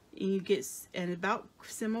 You get an about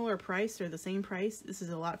similar price or the same price. This is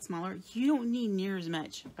a lot smaller. You don't need near as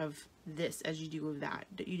much of this as you do of that.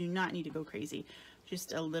 You do not need to go crazy.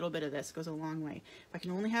 Just a little bit of this goes a long way. If I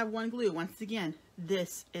can only have one glue, once again,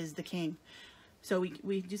 this is the king. So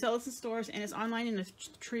we do sell this in stores, and it's online in a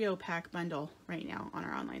trio pack bundle right now on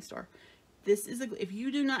our online store. This is if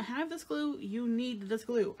you do not have this glue, you need this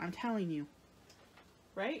glue. I'm telling you.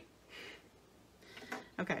 Right?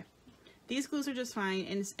 Okay. These glues are just fine,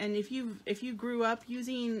 and if you grew up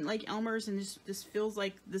using like Elmer's and this feels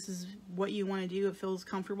like this is what you want to do, it feels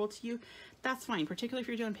comfortable to you, that's fine. Particularly if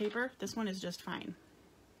you're doing paper, this one is just fine.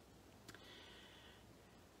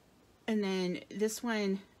 And then this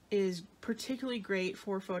one is particularly great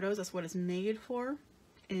for photos. That's what it's made for,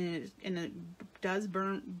 and it does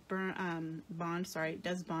bond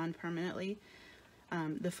permanently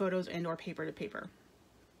the photos and or paper to paper.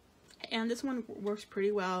 And this one works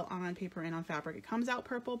pretty well on paper and on fabric. It comes out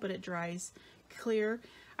purple, but it dries clear.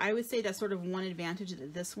 I would say that's sort of one advantage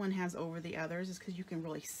that this one has over the others, is because you can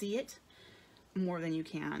really see it more than you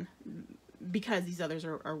can because these others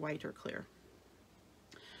are white or clear.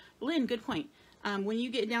 Lynn, good point. When you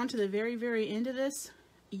get down to the very, very end of this,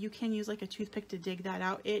 you can use like a toothpick to dig that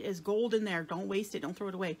out. It is gold in there. Don't waste it. Don't throw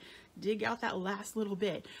it away. Dig out that last little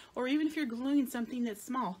bit. Or even if you're gluing something that's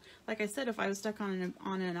small. Like I said, if I was stuck on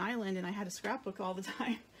an island and I had a scrapbook all the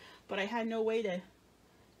time, but I had no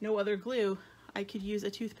other glue, I could use a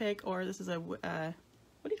toothpick, or this is a, what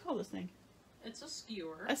do you call this thing? It's a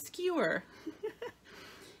skewer. A skewer.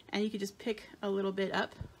 And you could just pick a little bit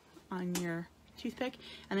up on your toothpick,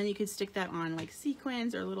 and then you could stick that on like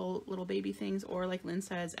sequins or little baby things, or like Lynn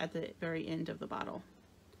says, at the very end of the bottle.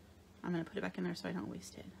 I'm gonna put it back in there so I don't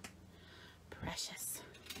waste it. Precious.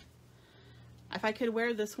 If I could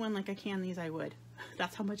wear this one like I can these, I would.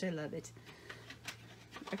 That's how much I love it.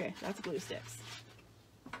 Okay, that's glue sticks.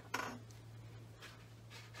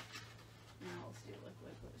 Now let's do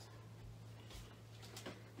liquid glues.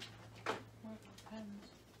 Pens.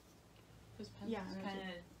 Those pens Yeah, kind of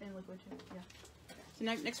and liquid too. Yeah. So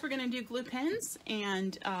next we're gonna do glue pens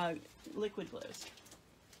and liquid glues.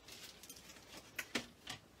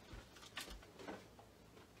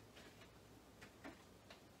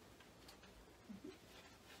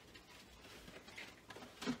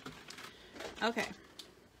 Okay,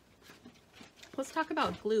 let's talk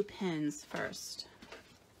about glue pens first.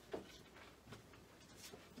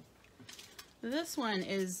 This one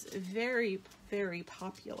is very, very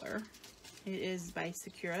popular. It is by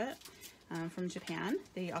Sakura from Japan.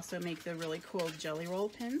 They also make the really cool jelly roll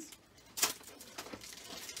pens.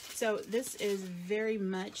 So this is very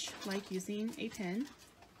much like using a pen.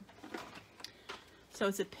 So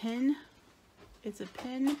it's a pen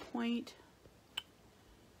point.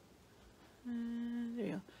 There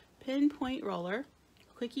you go. Pin point roller,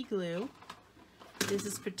 quickie glue. This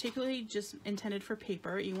is particularly just intended for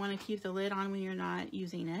paper. You want to keep the lid on when you're not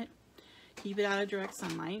using it. Keep it out of direct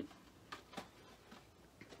sunlight.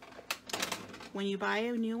 When you buy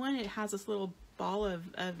a new one, it has this little ball of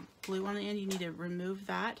glue on the end. You need to remove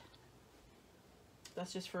that.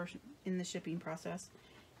 That's just for in the shipping process.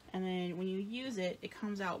 And then when you use it, it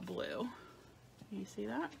comes out blue. You see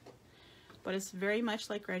that? But it's very much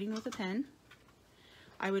like writing with a pen.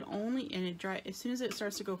 I would only, and it dry as soon as it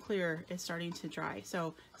starts to go clear, it's starting to dry.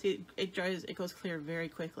 So see, it goes clear very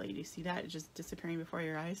quickly. Do you see that? It's just disappearing before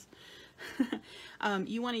your eyes.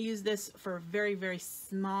 You want to use this for very, very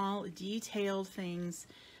small, detailed things,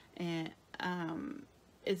 and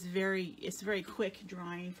it's very quick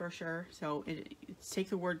drying for sure. So take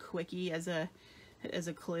the word quickie as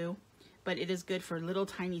a clue, but it is good for little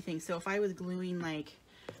tiny things. So if I was gluing like,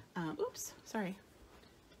 oops, sorry.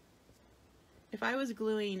 If I was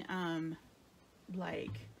gluing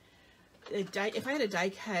like if I had a die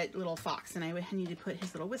cut little fox and I would need to put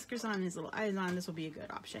his little whiskers on, his little eyes on, this will be a good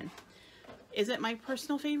option. Is it my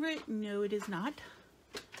personal favorite? No, it is not.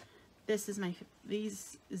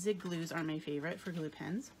 These Zig glues are my favorite for glue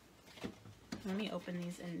pens. Let me open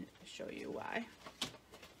these and show you why. Can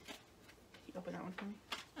you open that one for me?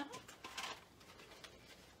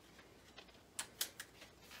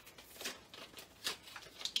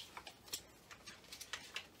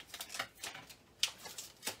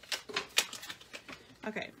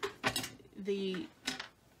 Okay, these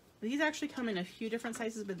actually come in a few different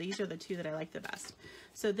sizes, but these are the two that I like the best.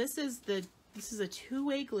 So this is a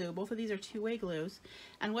two-way glue. Both of these are two-way glues,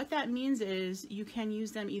 and what that means is you can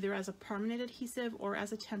use them either as a permanent adhesive or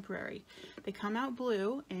as a temporary. They come out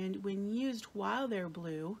blue, and when used while they're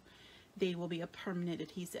blue, they will be a permanent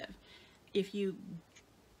adhesive. If you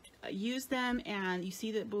use them and you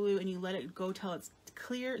see that blue and you let it go till it's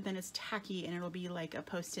clear, then it's tacky and it'll be like a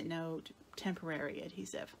post-it note temporary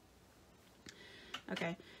adhesive.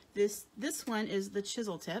 Okay, this one is the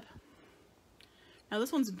chisel tip. Now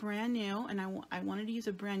this one's brand new, and I wanted to use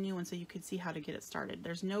a brand new one so you could see how to get it started.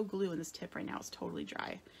 There's no glue in this tip right now, it's totally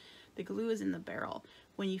dry. The glue is in the barrel.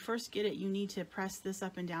 When you first get it, you need to press this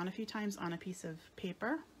up and down a few times on a piece of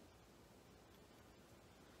paper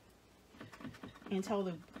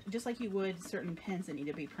until just like you would certain pens that need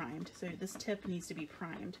to be primed. So this tip needs to be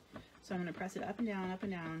primed. So I'm going to press it up and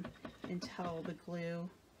down until the glue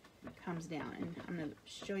comes down. And I'm going to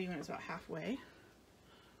show you when it's about halfway.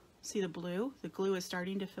 See the blue? The glue is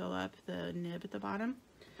starting to fill up the nib at the bottom.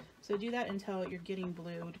 So do that until you're getting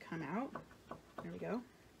blue to come out. There we go.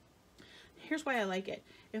 Here's why I like it.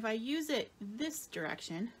 If I use it this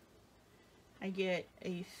direction, I get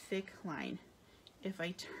a thick line. If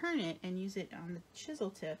I turn it and use it on the chisel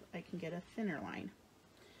tip, I can get a thinner line.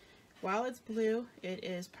 While it's blue, it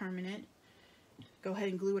is permanent. Go ahead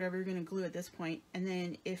and glue whatever you're going to glue at this point, and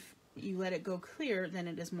then if you let it go clear, then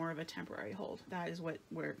it is more of a temporary hold. That is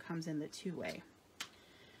where it comes in the two-way.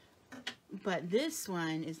 But this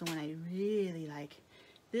one is the one I really like.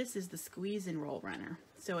 This is the squeeze and roll runner.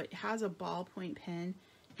 So it has a ballpoint pen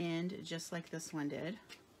end just like this one did.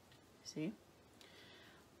 See?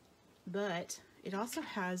 But it also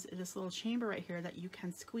has this little chamber right here that you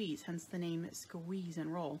can squeeze, hence the name squeeze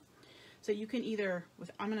and roll. So you can either,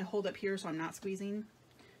 I'm going to hold up here so I'm not squeezing,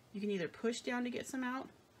 you can either push down to get some out,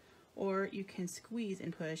 or you can squeeze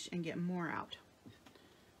and push and get more out.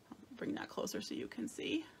 I'll bring that closer so you can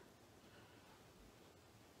see.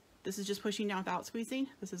 This is just pushing down without squeezing.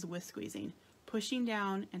 This is with squeezing. Pushing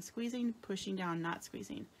down and squeezing, pushing down, not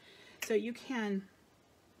squeezing. So you can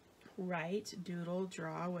write, doodle,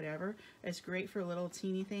 draw, whatever. It's great for little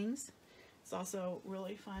teeny things. It's also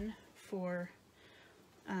really fun for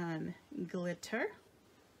glitter.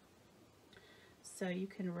 So you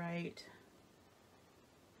can write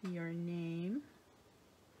your name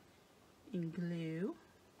in glue.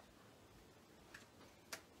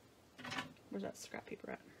 Where's that scrap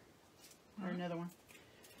paper at? Or another one.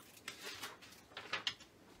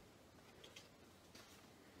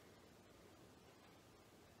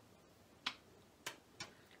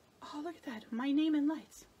 Oh, look at that. My name in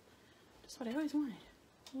lights. Just what I always wanted.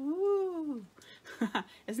 Woo!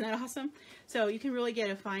 Isn't that awesome? So you can really get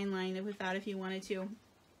a fine line with that if you wanted to.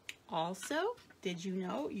 Also, did you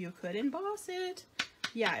know you could emboss it?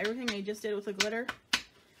 Yeah, everything I just did with the glitter,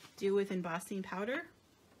 do with embossing powder,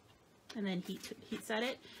 and then heat set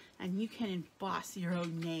it, and you can emboss your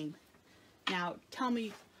own name. Now, tell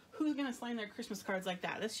me, who's going to sign their Christmas cards like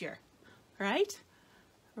that this year? Right?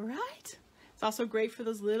 Right? It's also great for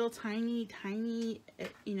those little tiny,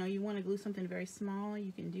 you know, you want to glue something very small,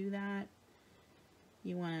 you can do that.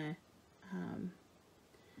 You want to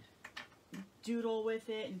doodle with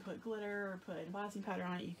it and put glitter or put embossing powder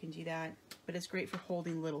on it, you can do that. But it's great for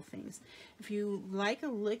holding little things. If you like a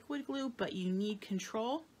liquid glue but you need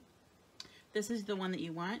control, this is the one that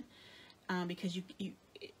you want, because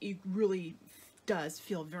it really does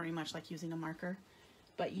feel very much like using a marker.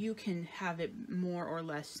 But you can have it more or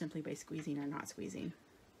less simply by squeezing or not squeezing.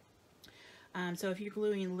 So if you're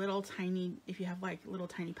gluing little tiny, if you have like little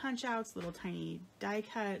tiny punch outs, little tiny die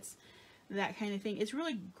cuts, that kind of thing, it's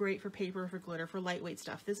really great for paper, for glitter, for lightweight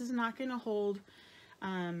stuff. This is not going to hold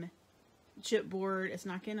chipboard, it's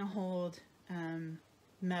not going to hold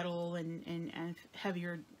metal and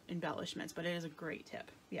heavier embellishments, but it is a great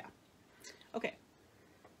tip. Yeah. Okay.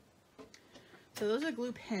 So those are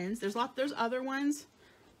glue pens. There's other ones.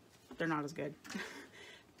 They're not as good.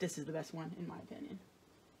 This is the best one in my opinion.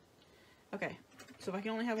 Okay, so if I can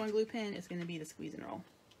only have one glue pen, it's going to be the squeeze and roll.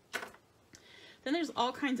 Then there's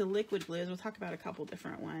all kinds of liquid glues. We'll talk about a couple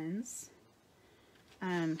different ones.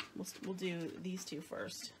 We'll do these two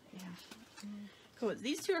first. Yeah. Cool.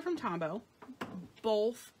 These two are from Tombow.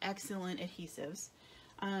 Both excellent adhesives.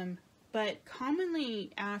 But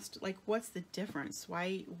commonly asked, like, what's the difference?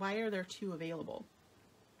 Why are there two available?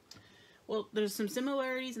 Well, there's some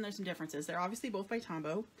similarities and there's some differences. They're obviously both by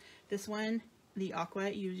Tombow. This one, the Aqua,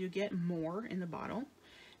 you get more in the bottle.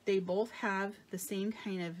 They both have the same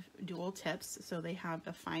kind of dual tips. So they have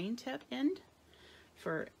a fine tip end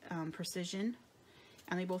for precision,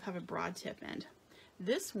 and they both have a broad tip end.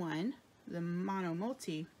 This one, the Mono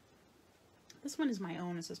Multi, this one is my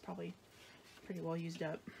own. This is probably pretty well used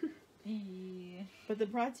up. But the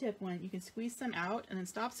broad tip one, you can squeeze some out and then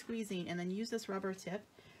stop squeezing and then use this rubber tip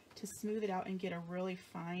to smooth it out and get a really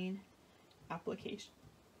fine application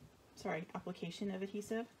of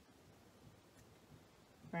adhesive,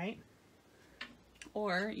 right?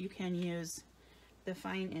 Or you can use the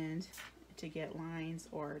fine end to get lines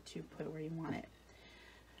or to put where you want it.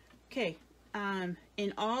 Okay,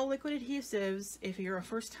 in all liquid adhesives, if you're a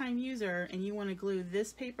first-time user and you want to glue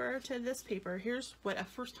this paper to this paper, here's what a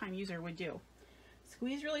first-time user would do.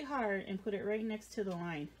 Squeeze really hard and put it right next to the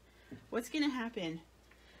line. What's going to happen?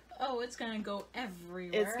 Oh, it's going to go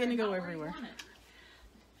everywhere. It's going to go everywhere.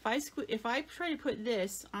 If I try to put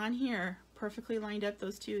this on here, perfectly lined up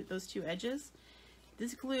those two edges,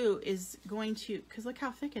 this glue is going to, because look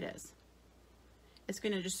how thick it is. It's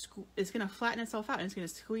going to flatten itself out and it's going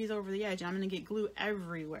to squeeze over the edge, and I'm going to get glue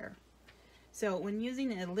everywhere. So when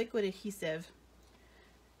using a liquid adhesive,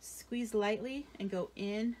 squeeze lightly and go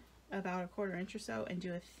in about 1/4 inch or so and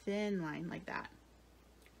do a thin line like that.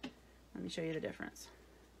 Let me show you the difference.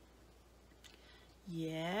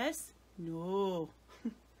 Yes, no.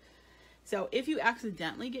 So if you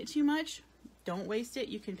accidentally get too much, don't waste it.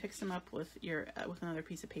 You can pick some up with your with another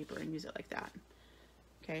piece of paper and use it like that.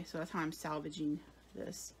 Okay, so that's how I'm salvaging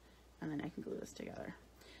this, and then I can glue this together.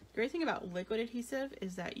 The great thing about liquid adhesive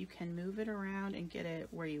is that you can move it around and get it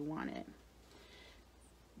where you want it.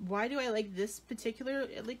 Why do I like this particular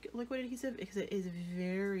liquid adhesive? Because it is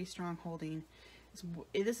very strong holding.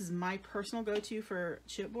 This is my personal go-to for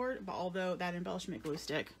chipboard, but although that embellishment glue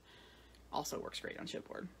stick also works great on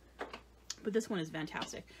chipboard. But this one is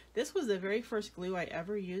fantastic. This was the very first glue I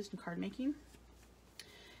ever used in card making.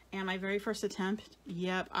 And my very first attempt,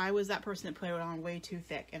 yep, I was that person that put it on way too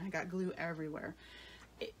thick and I got glue everywhere.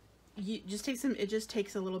 It just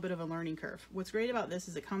takes a little bit of a learning curve. What's great about this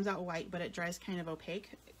is it comes out white, but it dries kind of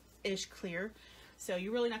opaque-ish clear. So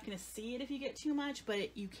you're really not going to see it if you get too much,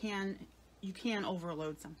 but you can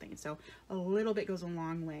overload something. So a little bit goes a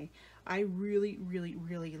long way. I really, really,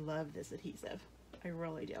 really love this adhesive. I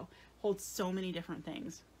really do. Holds so many different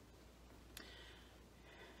things.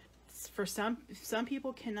 For some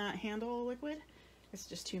people cannot handle a liquid. It's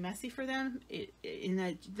just too messy for them.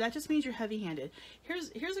 That just means you're heavy-handed.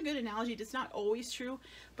 Here's a good analogy. It's not always true,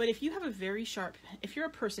 but if you have if you're a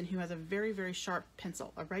person who has a very, very sharp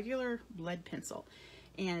pencil, a regular lead pencil,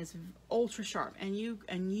 and it's ultra sharp, and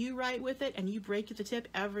you write with it and you break the tip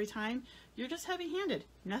every time, you're just heavy-handed.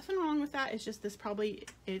 Nothing wrong with that. It's just this probably,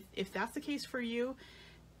 if that's the case for you,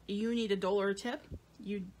 you need a duller tip.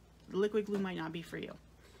 Liquid glue might not be for you.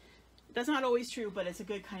 That's not always true, but it's a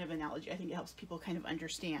good kind of analogy. I think it helps people kind of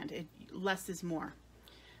understand. Less is more.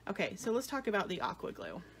 Okay, so let's talk about the Aqua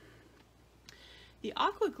glue. The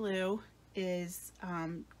Aqua glue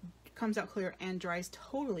comes out clear and dries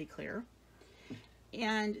totally clear.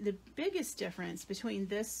 And the biggest difference between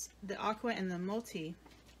the Aqua and the Multi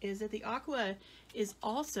is that the Aqua is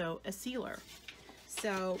also a sealer.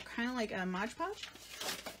 So kind of like a Mod Podge,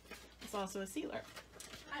 it's also a sealer.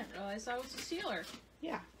 I didn't realize that was a sealer.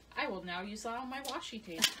 Yeah. I will now use that on my washi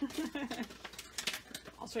tape.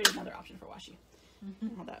 I'll show you another option for washi.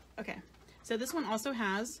 Hold up. Okay. So this one also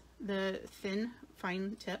has the thin,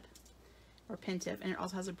 fine tip, or pin tip, and it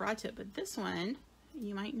also has a broad tip. But this one,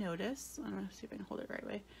 you might notice, I'm going to see if I can hold it the right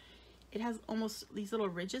way. It has almost these little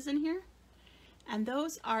ridges in here, and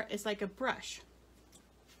it's like a brush.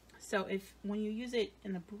 So when you use it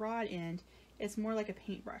in the broad end, it's more like a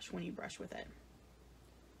paintbrush when you brush with it.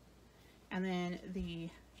 And then the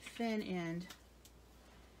thin end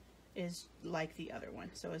is like the other one,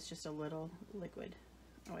 so it's just a little liquid.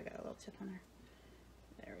 Oh, I got a little tip on there.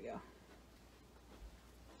 There we go.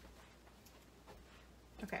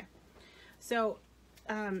 Okay, so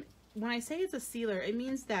when I say it's a sealer, it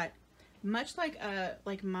means that much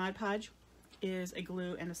like Mod Podge is a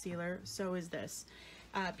glue and a sealer. So is this.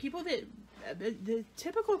 People that, the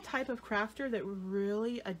typical type of crafter that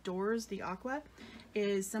really adores the aqua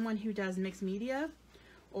is someone who does mixed media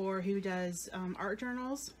or who does art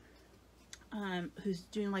journals, who's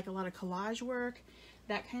doing like a lot of collage work,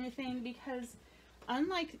 that kind of thing, because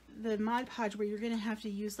unlike the Mod Podge where you're going to have to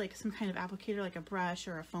use like some kind of applicator like a brush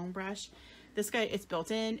or a foam brush, this guy, it's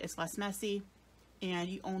built in, it's less messy, and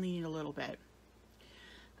you only need a little bit.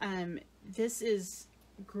 This is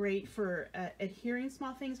great for adhering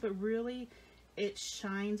small things, but really it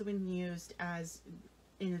shines when used as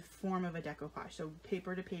in the form of a decoupage. So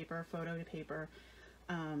paper to paper, photo to paper,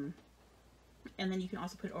 and then you can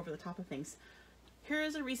also put it over the top of things. Here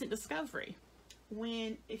is a recent discovery.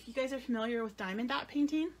 If you guys are familiar with diamond dot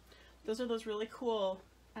painting, those are those really cool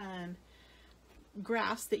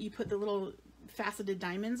graphs that you put the little faceted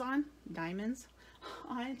diamonds on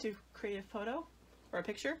to create a photo or a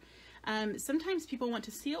picture. Sometimes people want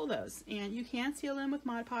to seal those, and you can seal them with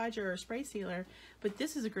Mod Podge or a spray sealer, but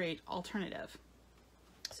this is a great alternative.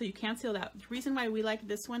 So you can seal that. The reason why we like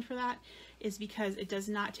this one for that is because it does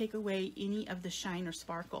not take away any of the shine or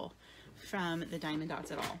sparkle from the diamond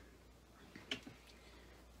dots at all.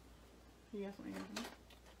 You guys want to hear?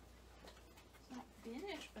 It's not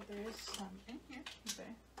finished, but there is something here. Okay.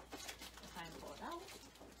 Time to pull it out.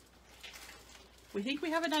 We think we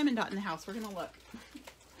have a diamond dot in the house. We're gonna look.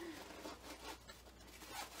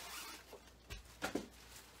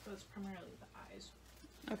 So it's primarily the eyes.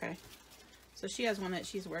 Okay. So she has one that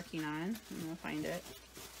she's working on. I'm gonna find it.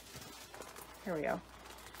 Here we go.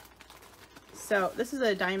 So this is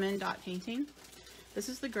a diamond dot painting. This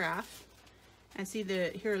is the graph. And see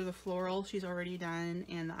here are the floral she's already done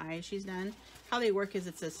and the eyes she's done. How they work is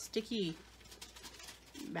it's a sticky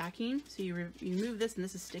backing. So you remove this, and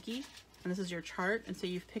this is sticky, and this is your chart. And so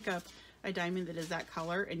you pick up a diamond that is that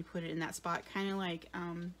color and you put it in that spot, kind of like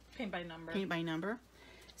Paint by number. Paint by number.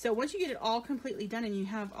 So once you get it all completely done and you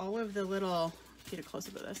have all of the little, get a close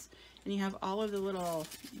up of this, and you have all of the little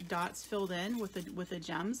dots filled in with the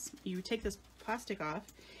gems, you take this plastic off.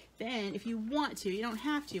 Then if you want to, you don't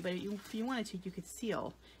have to, but if you wanted to, you could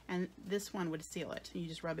seal, and this one would seal it. You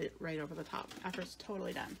just rub it right over the top after it's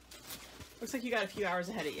totally done. Looks like you got a few hours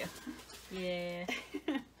ahead of you. Yeah.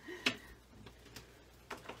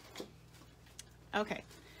 Okay,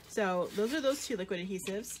 so those are those two liquid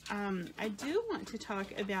adhesives. I do want to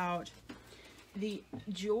talk about the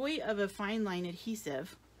joy of a fine line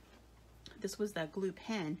adhesive. This was that glue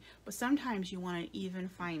pen, but sometimes you want it even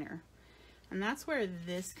finer. And that's where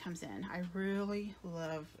this comes in. I really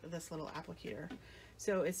love this little applicator.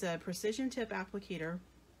 So it's a precision tip applicator.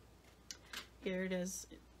 Here it is,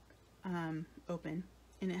 open.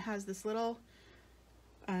 And it has this little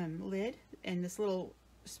lid and this little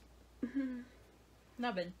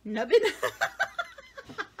Nubbin. Nubbin?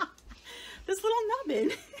 This little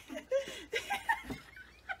nubbin.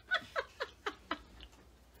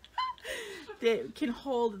 That can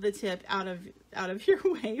hold the tip out of your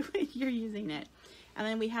way when you're using it. And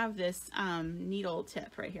then we have this needle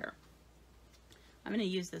tip right here. I'm going to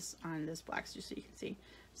use this on this black just so you can see.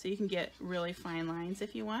 So you can get really fine lines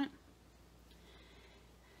if you want.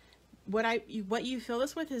 What you fill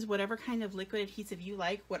this with is whatever kind of liquid adhesive you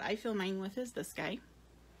like. What I fill mine with is this guy.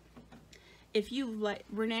 If you like,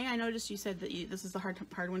 Renee, I noticed you said that this is the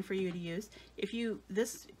hard one for you to use.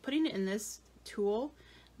 Putting it in this tool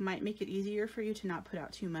might make it easier for you to not put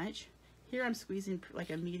out too much. Here I'm squeezing like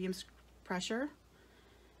a medium pressure,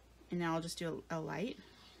 and now I'll just do a light.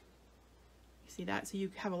 You see that? So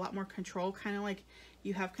you have a lot more control, kind of like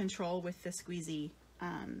you have control with the squeezy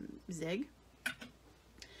zig.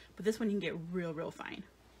 But this one you can get real fine.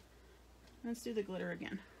 Let's do the glitter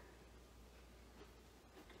again.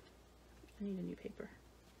 I need a new paper.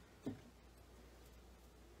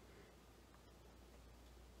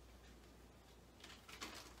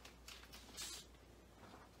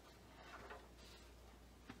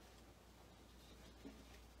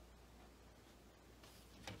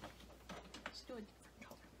 Let's do a different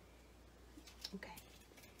color. Okay.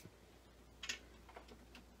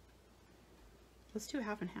 Let's do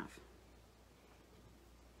half and half.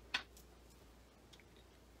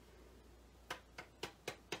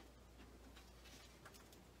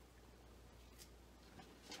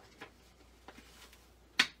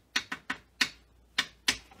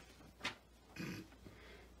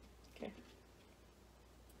 Okay.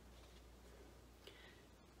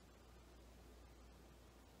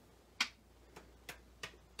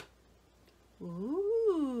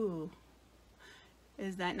 Ooh.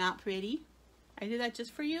 Is that not pretty? I did that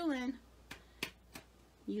just for you, Lynn.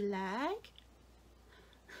 You like?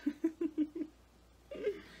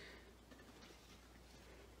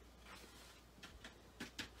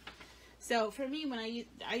 So for me, when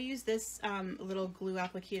I use this little glue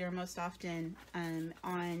applicator most often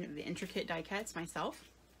on the intricate die cuts myself,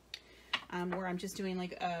 where I'm just doing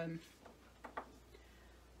like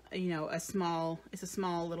you know, it's a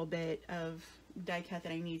small little bit of die cut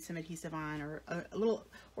that I need some adhesive on, or a little,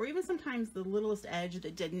 or even sometimes the littlest edge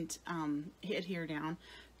that didn't adhere down,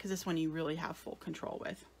 because this one you really have full control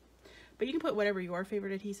with. But you can put whatever your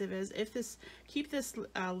favorite adhesive is. Keep this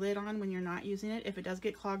lid on when you're not using it. If it does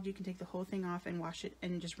get clogged, you can take the whole thing off and wash it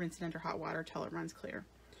and just rinse it under hot water till it runs clear,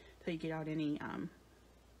 till you get out any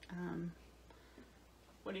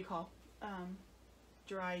what do you call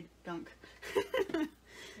dried gunk.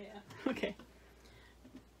 Yeah. Okay.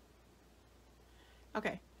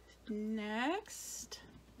 Okay. Next,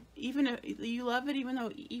 even if you love it, even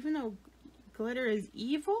though glitter is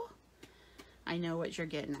evil, I know what you're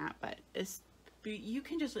getting at, but you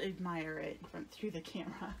can just admire it through the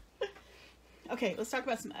camera. Okay, let's talk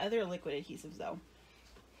about some other liquid adhesives though.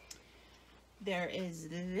 There is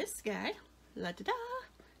this guy. La-da-da.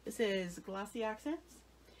 This is Glossy Accents.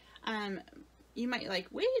 You might like,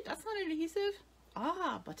 wait, that's not an adhesive?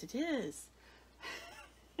 Ah, but it is.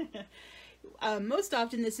 Most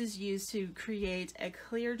often this is used to create a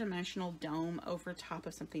clear dimensional dome over top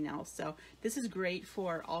of something else. So this is great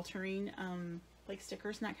for altering like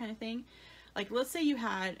stickers and that kind of thing. Like let's say you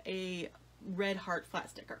had a red heart flat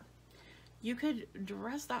sticker. You could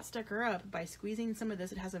dress that sticker up by squeezing some of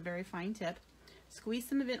this. It has a very fine tip. Squeeze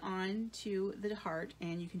some of it on to the heart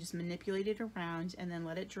and you can just manipulate it around and then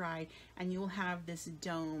let it dry, and you'll have this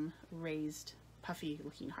dome raised puffy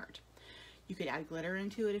looking heart. You could add glitter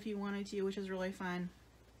into it if you wanted to, which is really fun.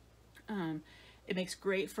 It makes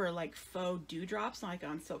great for like faux dewdrops, like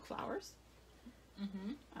on silk flowers.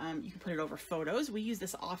 You can put it over photos. We use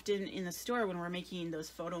this often in the store when we're making those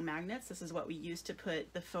photo magnets. This is what we use to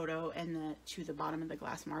put the photo and to the bottom of the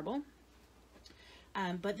glass marble.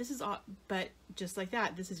 But just like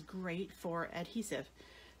that, this is great for adhesive.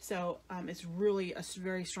 So it's really a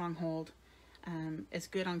very strong hold. It's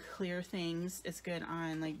good on clear things. It's good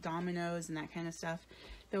on like dominoes and that kind of stuff.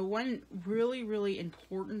 The one really, really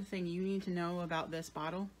important thing you need to know about this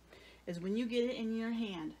bottle is when you get it in your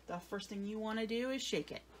hand, the first thing you want to do is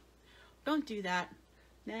shake it. Don't do that.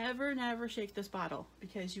 Never, never shake this bottle,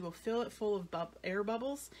 because you will fill it full of air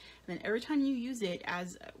bubbles. And then every time you use it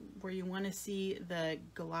as where you want to see the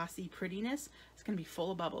glossy prettiness, it's going to be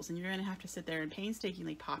full of bubbles. And you're going to have to sit there and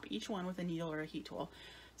painstakingly pop each one with a needle or a heat tool.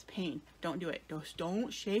 It's a pain. Don't do it.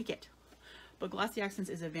 Don't shake it. But Glossy Accents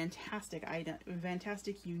is a fantastic item,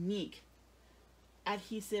 fantastic, unique,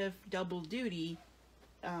 adhesive, double duty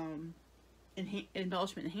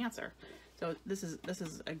embellishment enhancer. So this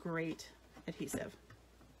is a great adhesive.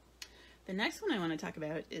 The next one I want to talk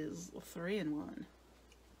about is 3-in-1.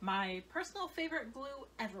 My personal favorite glue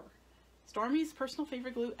ever. Stormy's personal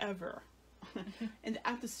favorite glue ever. And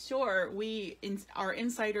at the store, our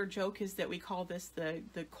insider joke is that we call this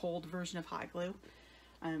the cold version of hot glue,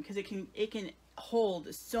 because it can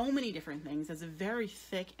hold so many different things. It's very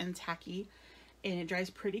thick and tacky, and it dries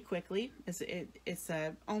pretty quickly. It's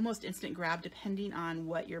a almost instant grab depending on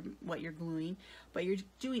what you're gluing. But you're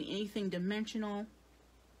doing anything dimensional,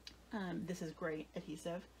 this is great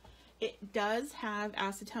adhesive. It does have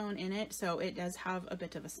acetone in it, so it does have a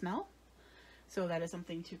bit of a smell. So that is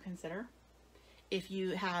something to consider. If you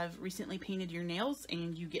have recently painted your nails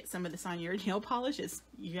and you get some of this on your nail polish,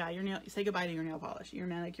 say goodbye to your nail polish. Your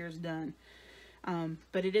manicure's done.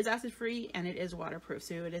 But it is acid free and it is waterproof,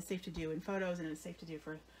 so it is safe to do in photos and it's safe to do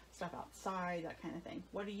for stuff outside, that kind of thing.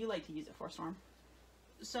 What do you like to use it for, Storm?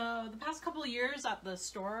 So the past couple of years at the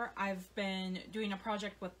store, I've been doing a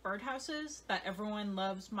project with birdhouses that everyone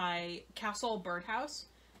loves, my castle birdhouse,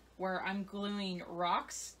 where I'm gluing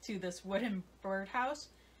rocks to this wooden birdhouse.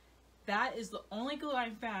 That is the only glue I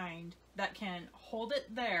find that can hold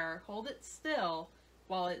it there, hold it still,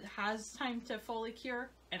 while it has time to fully cure,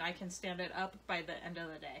 and I can stand it up by the end of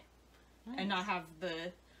the day. Nice. And not have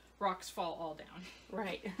the rocks fall all down.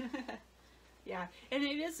 Right. Yeah, and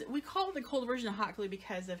we call it the cold version of hot glue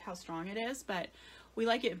because of how strong it is, but we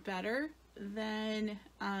like it better than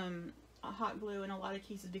a hot glue in a lot of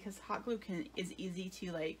cases, because hot glue is easy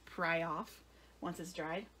to like pry off once it's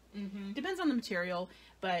dried. Mm-hmm. Depends on the material,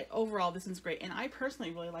 but overall this one's great. And I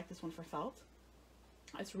personally really like this one for felt.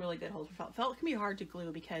 It's really good hold for felt. Felt can be hard to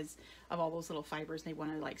glue because of all those little fibers. They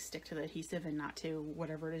want to like stick to the adhesive and not to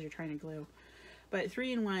whatever it is you're trying to glue. But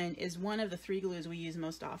 3-in-1 is one of the 3 glues we use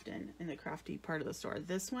most often in the crafty part of the store.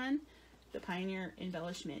 This one, the Pioneer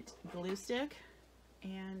Embellishment Glue Stick,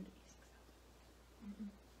 and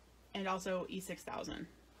also E6000.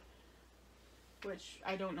 which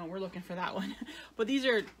I don't know, we're looking for that one. But these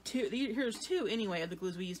are two, here's two anyway of the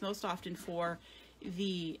glues we use most often for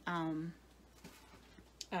the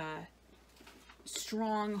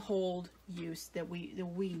strong hold use that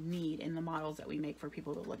we need in the models that we make for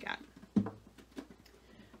people to look at.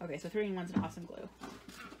 Okay, so 3-in-1's an awesome glue.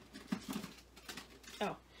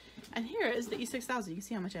 Oh, and here is the E6000. You can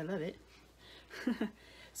see how much I love it.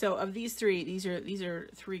 So of these three, these are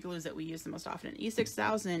three glues that we use the most often.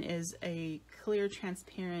 E6000 is a clear,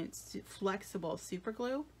 transparent, flexible super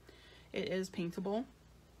glue. It is paintable.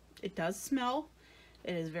 It does smell.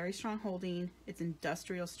 It is very strong holding. It's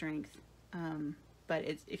industrial strength. But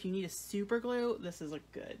if you need a super glue, this is a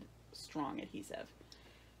good, strong adhesive.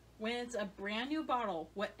 When it's a brand new bottle,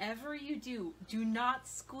 whatever you do, do not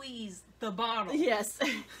squeeze the bottle. Yes,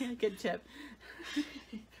 good tip.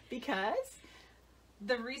 Because?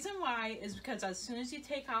 The reason why is because as soon as you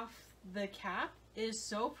take off the cap, it is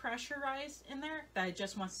so pressurized in there that it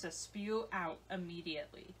just wants to spew out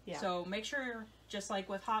immediately. Yeah. So make sure, just like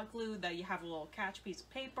with hot glue, that you have a little catch piece of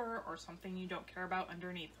paper or something you don't care about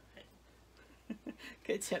underneath it.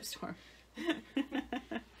 Good tip, Storm.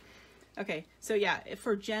 Okay, so yeah,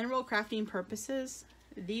 for general crafting purposes,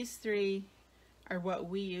 these three are what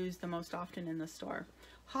we use the most often in the store.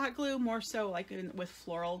 Hot glue more so like with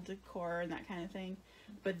floral decor and that kind of thing,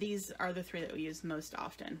 but these are the three that we use most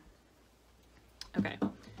often. Okay,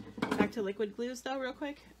 back to liquid glues though real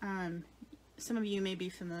quick. Some of you may be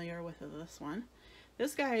familiar with this one.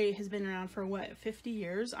 This guy has been around for what, 50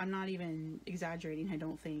 years? I'm not even exaggerating, I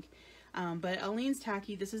don't think. But Aleene's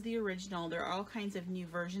Tacky, this is the original. There are all kinds of new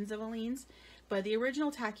versions of Aleene's, but the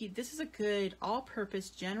original Tacky, this is a good all-purpose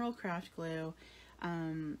general craft glue.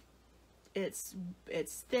 It's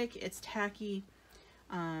thick, it's tacky,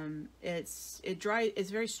 it's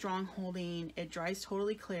very strong holding, it dries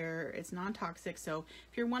totally clear, it's non-toxic. So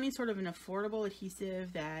if you're wanting sort of an affordable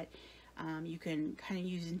adhesive that you can kind of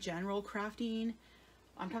use in general crafting,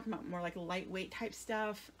 I'm talking about more like lightweight type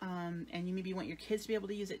stuff, and you maybe want your kids to be able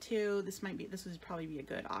to use it too, this would probably be a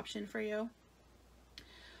good option for you.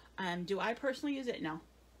 Do I personally use it?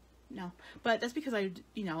 No, but that's because I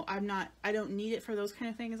don't need it for those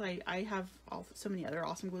kind of things. I have so many other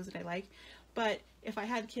awesome glues that I like, but if I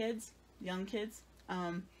had kids, young kids,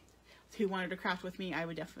 who wanted to craft with me, I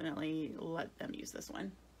would definitely let them use this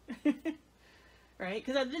one. Right?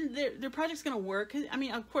 Because then their project's going to work. I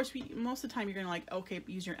mean, of course, most of the time you're going to like, okay,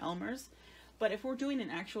 use your Elmer's. But if we're doing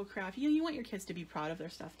an actual craft, you want your kids to be proud of their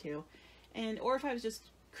stuff too. Or if I was just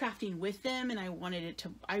crafting with them and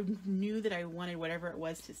I knew that I wanted whatever it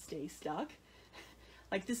was to stay stuck.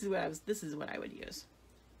 Like this is what I would use.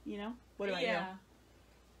 What about you?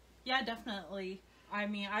 Yeah, definitely. I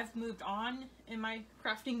mean, I've moved on in my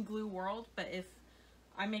crafting glue world, but if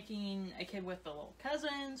I'm making a kid with the little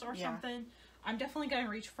cousins or something, I'm definitely going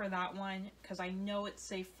to reach for that one because I know it's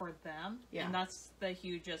safe for them. Yeah. And that's the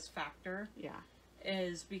hugest factor. Yeah.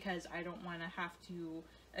 Is because I don't want to have to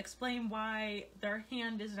explain why their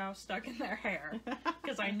hand is now stuck in their hair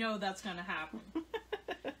because I know that's going to happen.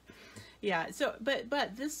 Yeah. So, but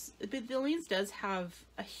the Aleene's does have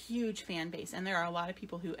a huge fan base, and there are a lot of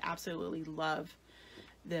people who absolutely love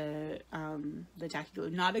the tacky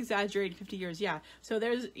glue. Not exaggerated, 50 years. Yeah. So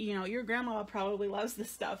there's, your grandma probably loves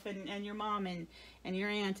this stuff, and your mom and your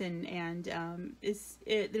aunt, and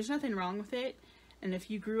there's nothing wrong with it. And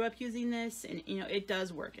if you grew up using this, and it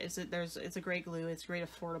does work. It's a great glue. It's a great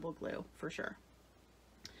affordable glue for sure.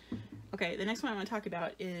 Okay, the next one I want to talk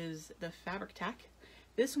about is the fabric tack.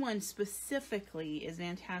 This one specifically is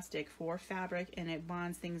fantastic for fabric, and it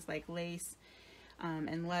bonds things like lace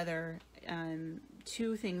and leather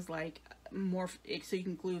to things like so you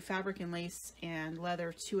can glue fabric and lace and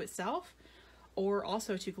leather to itself, or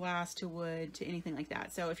also to glass, to wood, to anything like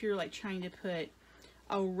that. So if you're like trying to put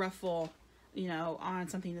a ruffle on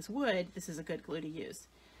something that's wood, this is a good glue to use.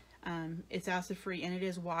 It's acid free and it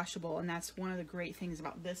is washable, and that's one of the great things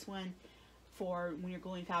about this one for when you're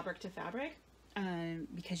gluing fabric to fabric,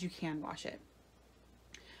 because you can wash it.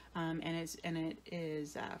 And it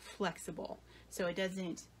is flexible, so it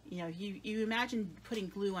doesn't, you imagine putting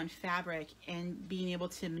glue on fabric and being able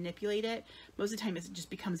to manipulate it. Most of the time it just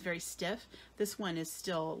becomes very stiff. This one is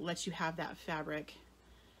still lets you have that fabric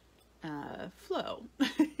flow.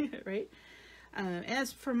 Right? And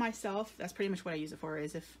as for myself, that's pretty much what I use it for,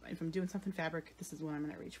 is if I'm doing something fabric, this is what I'm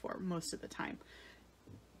going to reach for most of the time.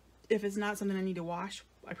 If it's not something I need to wash,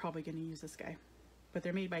 I'm probably going to use this guy. But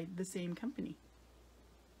they're made by the same company.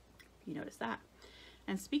 You notice that.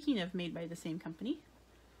 And speaking of made by the same company,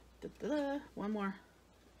 one more.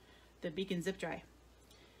 The Beacon Zip Dry.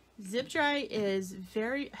 Zip dry is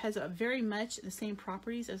has very much the same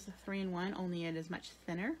properties as the 3-in-1, only it is much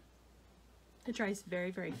thinner. It dries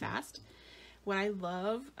very, very fast. What I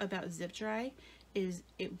love about zip dry is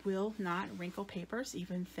it will not wrinkle papers,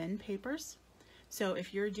 even thin papers. So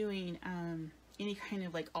if you're doing any kind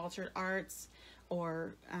of like altered arts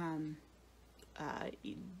or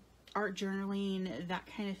art journaling, that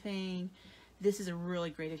kind of thing, this is a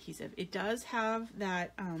really great adhesive. It does have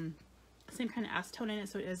that same kind of acetone in it,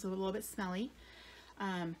 so it is a little bit smelly.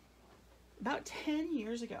 About 10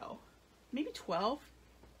 years ago, maybe 12,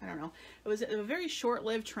 I don't know, it was a very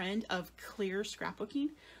short-lived trend of clear scrapbooking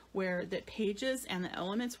where the pages and the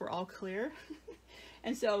elements were all clear.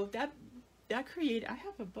 And so that created, I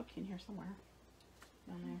have a book in here somewhere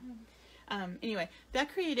down there. Anyway,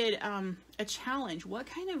 that created a challenge. What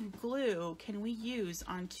kind of glue can we use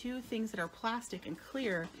on two things that are plastic and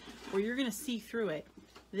clear where you're going to see through it?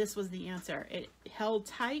 This was the answer. It held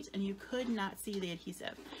tight and you could not see the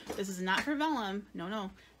adhesive. This is not for vellum. No, no.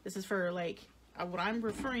 This is for like, what I'm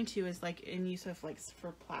referring to is like in use of like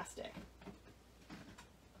for plastic.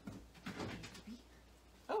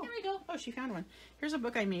 Oh, here we go. Oh, she found one. Here's a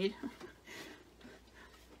book I made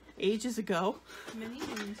ages ago. Many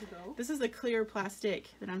moons ago. This is the clear plastic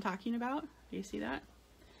that I'm talking about. Do you see that?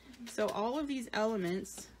 So all of these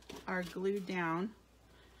elements are glued down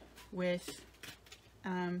with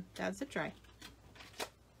that zip dry.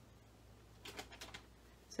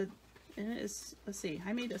 So, and it is, let's see,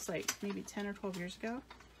 I made this like maybe 10 or 12 years ago.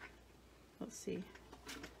 Let's see.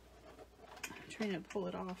 I'm trying to pull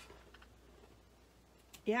it off.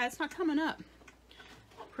 Yeah, it's not coming up.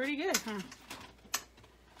 Pretty good, huh?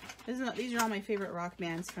 These are all my favorite rock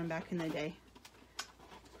bands from back in the day.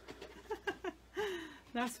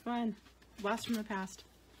 That's fun. Blast from the past.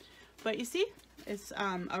 But you see, it's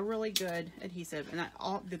a really good adhesive, and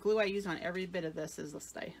all the glue I use on every bit of this is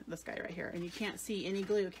this guy right here. And you can't see any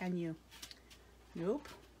glue, can you? Nope.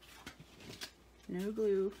 No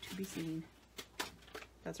glue to be seen.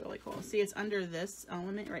 That's really cool. See, it's under this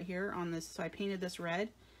element right here on this. So I painted this red,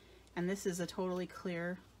 and this is a totally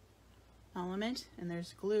clear element, and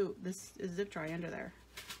there's glue. This is zip dry under there.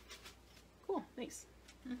 Cool. Thanks.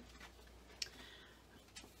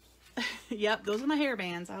 Yep, those are my hair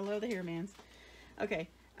bands. I love the hair bands. Okay,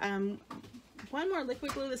 one more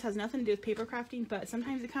liquid glue. This has nothing to do with paper crafting, but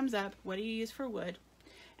sometimes it comes up. What do you use for wood?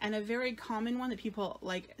 And a very common one that people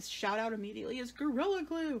like shout out immediately is Gorilla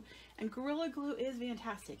Glue. And Gorilla Glue is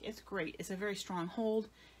fantastic. It's great. It's a very strong hold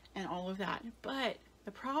and all of that. But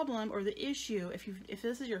the problem or the issue, if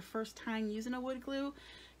this is your first time using a wood glue,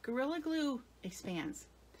 Gorilla Glue expands.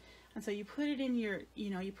 And so you put it in your,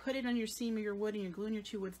 you put it on your seam of your wood and you're gluing your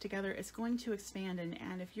two woods together, it's going to expand.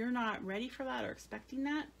 And if you're not ready for that or expecting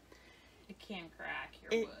that, it can crack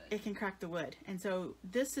your wood. It can crack the wood. And so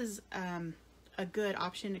this is a good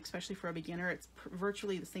option, especially for a beginner. It's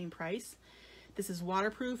virtually the same price. This is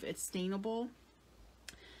waterproof. It's stainable.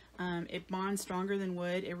 It bonds stronger than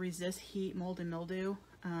wood. It resists heat, mold, and mildew.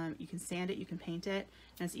 You can sand it, you can paint it,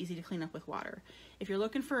 and it's easy to clean up with water. If you're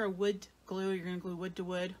looking for a wood glue, you're going to glue wood to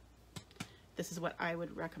wood, this is what I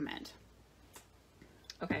would recommend.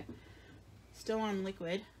 Okay, still on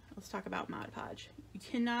liquid, let's talk about Mod Podge. You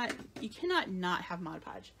cannot not have Mod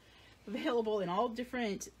Podge. Available in all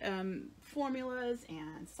different formulas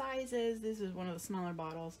and sizes. This is one of the smaller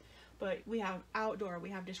bottles, but we have outdoor, we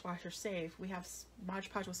have dishwasher safe, we have Mod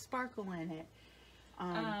Podge with sparkle in it.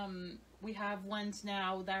 We have ones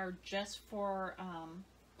now that are just for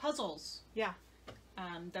puzzles. Yeah.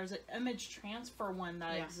 There's an image transfer one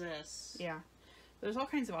that exists. Yeah. There's all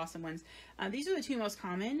kinds of awesome ones. These are the two most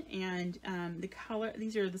common, and the color,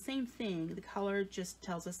 these are the same thing. The color just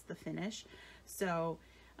tells us the finish. So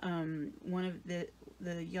one of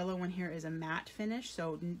the yellow one here is a matte finish,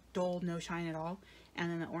 so dull, no shine at all.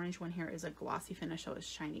 And then the orange one here is a glossy finish, so it's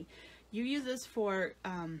shiny. You use this for,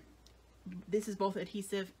 this is both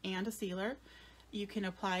adhesive and a sealer. You can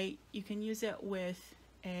use it with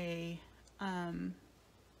a,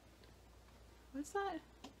 what's that?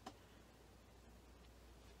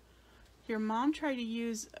 Your mom tried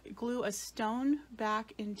to glue a stone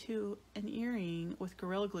back into an earring with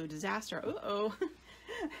Gorilla Glue. Disaster. Uh-oh.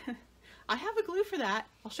 I have a glue for that.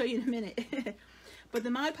 I'll show you in a minute. But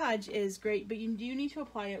the Mod Podge is great, but you do need to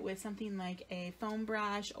apply it with something like a foam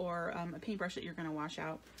brush or a paintbrush that you're going to wash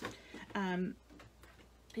out.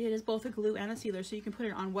 It is both a glue and a sealer, so you can put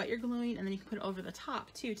it on what you're gluing, and then you can put it over the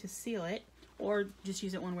top too to seal it, or just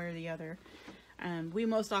use it one way or the other. We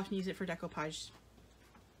most often use it for decoupage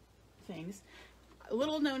things. A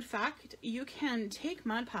little known fact, you can take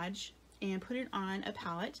Mod Podge and put it on a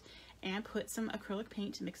palette and put some acrylic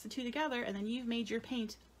paint to mix the two together, and then you've made your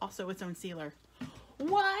paint also its own sealer.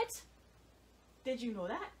 What? Did you know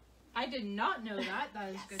that? I did not know that. That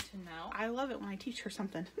is Yes. good to know. I love it when I teach her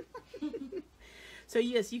something. So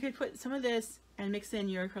yes, you could put some of this and mix in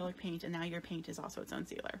your acrylic paint, and now your paint is also its own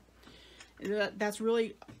sealer. That's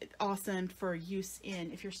really awesome for use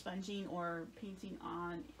in if you're sponging or painting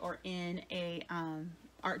on or in a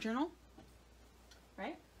art journal,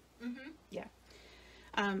 right? Mm-hmm. Yeah.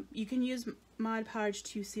 You can use Mod Podge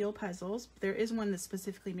to seal puzzles. There is one that's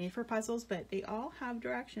specifically made for puzzles, but they all have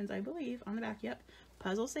directions, I believe, on the back. Yep,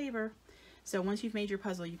 puzzle saver. So once you've made your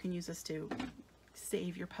puzzle, you can use this to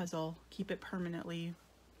save your puzzle, keep it permanently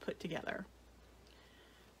put together.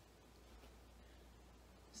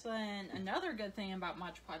 So then another good thing about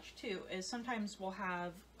Mod Podge too is sometimes we'll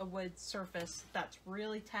have a wood surface that's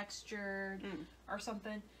really textured or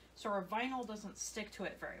something, so our vinyl doesn't stick to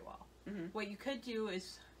it very well. What you could do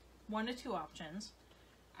is one of two options.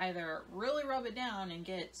 Either really rub it down and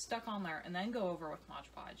get it stuck on there and then go over with Mod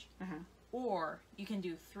Podge. Or you can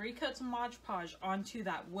do 3 coats of Mod Podge onto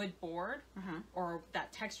that wood board or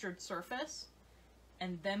that textured surface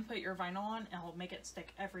and then put your vinyl on, and it'll make it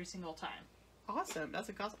stick every single time. Awesome. That's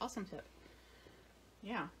a awesome tip.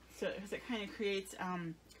 Yeah. So because it kind of creates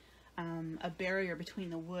a barrier between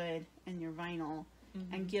the wood and your vinyl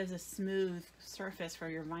and gives a smooth surface for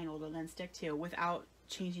your vinyl to then stick to without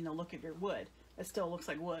changing the look of your wood. It still looks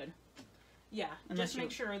like wood. Yeah. Unless just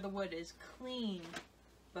make sure the wood is clean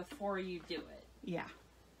before you do it. Yeah.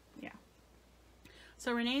 Yeah.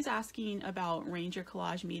 So Renee's asking about Ranger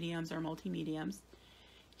collage mediums or multi-mediums.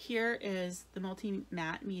 Here is the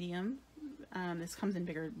multi-matte medium. This comes in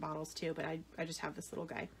bigger bottles too, but I just have this little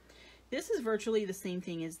guy. This is virtually the same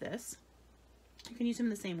thing as this. You can use them in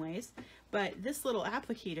the same ways, but this little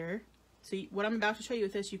applicator, so what I'm about to show you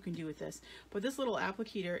with this, you can do with this. But this little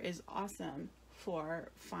applicator is awesome for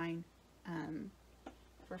fine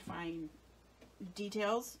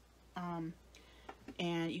details,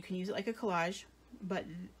 and you can use it like a collage. But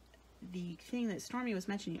the thing that Stormy was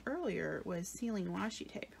mentioning earlier was sealing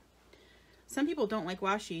washi tape. Some people don't like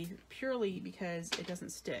washi purely because it doesn't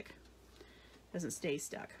stick, doesn't stay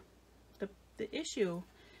stuck. The issue,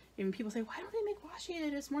 and people say, why don't they make washi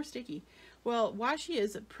that is more sticky? Well, washi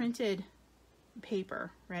is a printed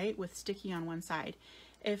paper, right, with sticky on one side.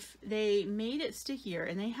 If they made it stickier,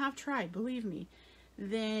 and they have tried, believe me,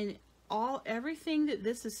 then everything that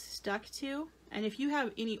this is stuck to, and if you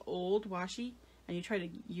have any old washi and you try to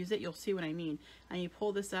use it, you'll see what I mean. And you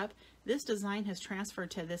pull this up, this design has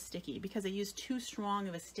transferred to this sticky because they use too strong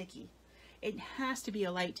of a sticky. It has to be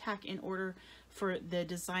a light tack in order for the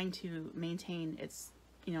design to maintain its,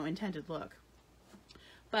 intended look.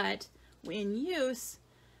 But in use,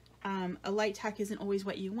 a light tack isn't always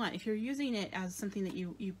what you want. If you're using it as something that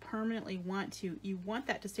you permanently want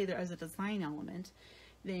that to stay there as a design element,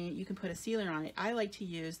 then you can put a sealer on it. I like to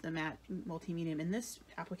use the matte multi-medium in this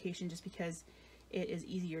application just because it is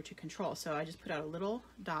easier to control. So I just put out a little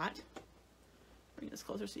dot. Bring this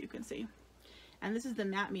closer so you can see. And this is the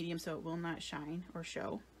matte medium, so it will not shine or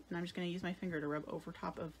show. And I'm just going to use my finger to rub over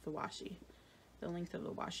top of the washi, the length of the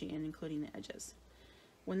washi, and including the edges.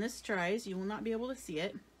 When this dries, you will not be able to see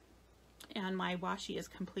it, and my washi is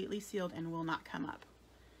completely sealed and will not come up.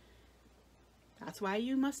 That's why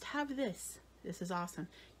you must have this. This is awesome.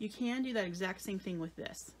 You can do that exact same thing with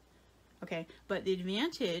this. Okay, but the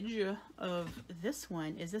advantage of this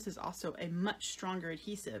one is this is also a much stronger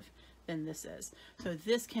adhesive than this is. So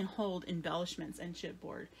this can hold embellishments and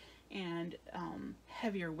chipboard and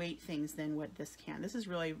heavier weight things than what this can. This is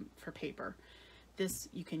really for paper. This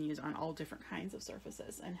you can use on all different kinds of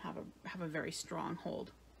surfaces and have a very strong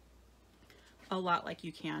hold. A lot like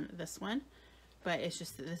you can this one, but it's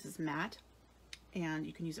just that this is matte and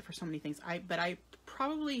you can use it for so many things. But I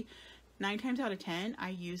probably 9 times out of 10 I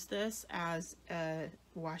use this as a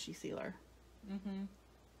washi sealer.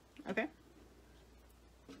 Okay.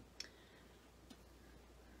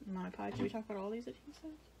 Mod Podge. Did we talk about all these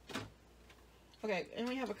adhesives? Okay, and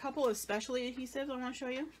we have a couple of specialty adhesives I want to show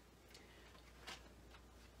you.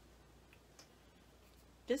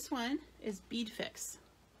 This one is Bead Fix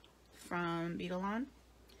from Beadalon.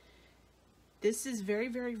 This is very,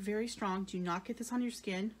 very, very strong. Do not get this on your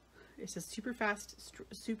skin. It's a super fast,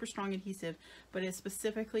 super strong adhesive, but it's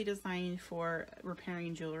specifically designed for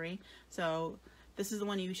repairing jewelry. So this is the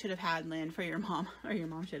one you should have had, Lynn, for your mom, or your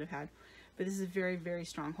mom should have had. But this is very, very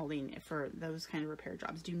strong holding for those kind of repair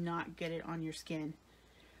jobs. Do not get it on your skin.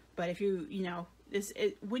 But if you know,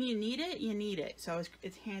 when you need it, you need it. So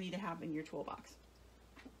it's handy to have in your toolbox.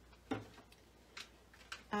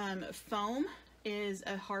 Foam is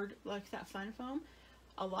a hard, like that fun foam.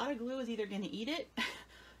 A lot of glue is either going to eat it,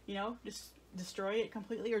 just destroy it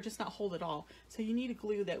completely or just not hold it all. So you need a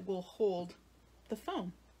glue that will hold the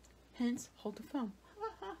foam. Hence, hold the foam.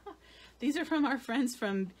 These are from our friends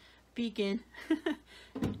from Beacon.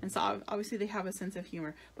 And so obviously they have a sense of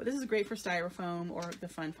humor. But this is great for styrofoam or the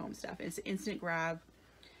fun foam stuff. It's instant grab.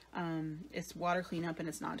 It's water cleanup and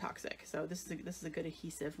it's non-toxic. So this is a good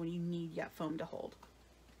adhesive when you need foam to hold.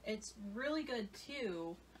 It's really good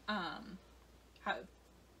too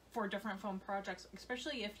for different foam projects,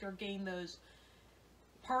 especially if you're getting those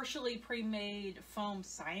partially pre-made foam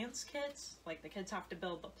science kits, like the kids have to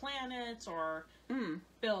build the planets or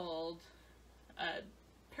build a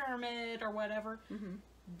pyramid or whatever.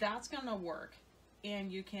 That's gonna work,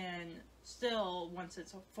 and you can still, once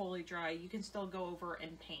it's fully dry, you can still go over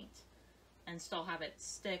and paint and still have it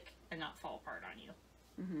stick and not fall apart on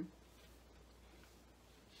you.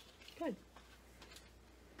 Good.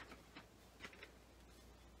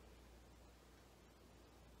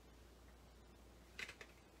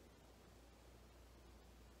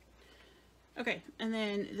 Okay, and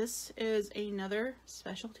then this is another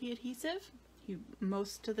specialty adhesive. You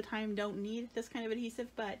most of the time don't need this kind of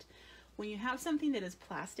adhesive, but when you have something that is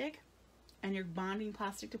plastic and you're bonding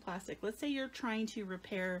plastic to plastic, let's say you're trying to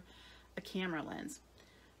repair a camera lens,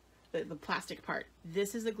 the plastic part,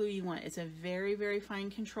 this is the glue you want. It's a very, very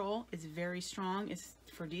fine control. It's very strong. It's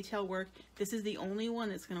for detail work. This is the only one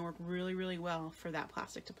that's going to work really, really well for that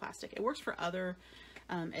plastic to plastic. It works for other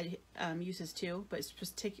uses too, but it's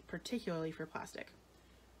particularly for plastic.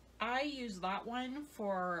 I use that one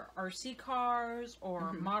for RC cars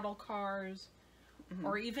or model cars,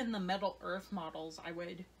 or even the Metal Earth models. I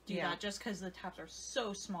would do that just because the tabs are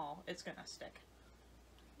so small, it's gonna stick.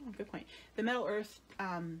 Oh, good point. The Metal Earth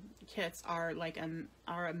kits are like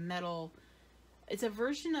a metal. It's a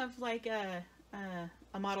version of like a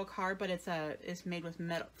model car, but it's made with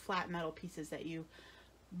flat metal pieces that you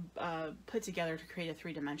put together to create a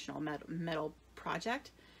three-dimensional metal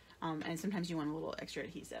project. And sometimes you want a little extra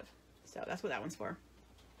adhesive. So that's what that one's for.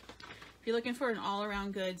 If you're looking for an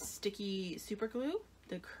all-around good sticky super glue,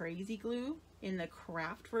 the Crazy Glue in the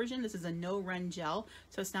craft version, this is a no-run gel,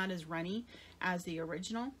 so it's not as runny as the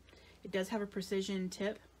original. It does have a precision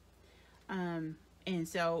tip. And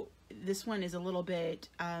so this one is a little bit,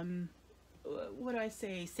 what do I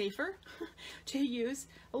say, safer to use.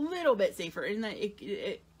 A little bit safer in that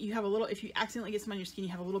you have a little, if you accidentally get some on your skin,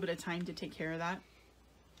 you have a little bit of time to take care of that.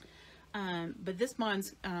 But this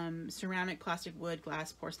bonds ceramic, plastic, wood,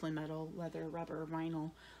 glass, porcelain, metal, leather, rubber,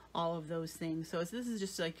 vinyl, all of those things. So this is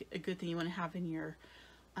just like a good thing you want to have in your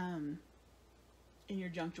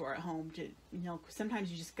junk drawer at home to, you know,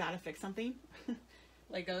 sometimes you just gotta fix something.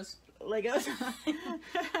 Legos.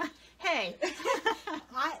 Hey.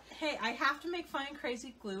 I have to make fun of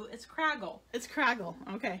Crazy Glue. It's Craggle. It's Craggle.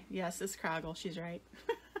 Okay. Yes, it's Craggle. She's right.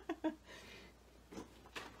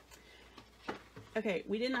 Okay,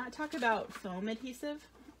 we did not talk about foam adhesive.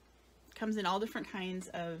 Comes in all different kinds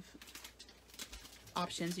of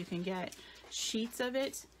options. You can get sheets of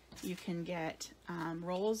it, you can get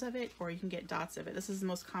rolls of it, or you can get dots of it. This is the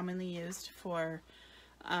most commonly used for,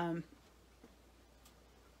 Lynn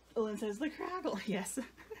says the Craggle, yes.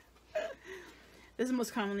 This is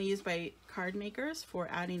most commonly used by card makers for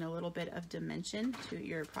adding a little bit of dimension to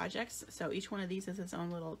your projects. So each one of these is its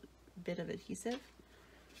own little bit of adhesive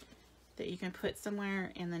that you can put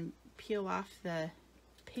somewhere and then peel off the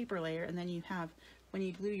paper layer, and then you have, when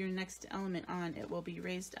you glue your next element on, it will be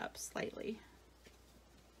raised up slightly.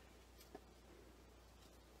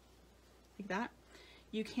 Like that.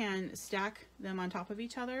 You can stack them on top of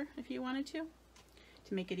each other if you wanted to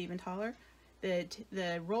make it even taller.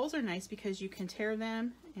 The rolls are nice because you can tear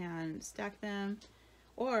them and stack them,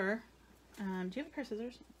 or do you have a pair of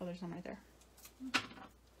scissors? Oh, there's one right there.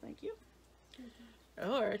 Thank you.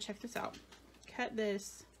 Or check this out. Cut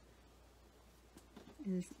this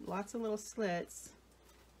in lots of little slits,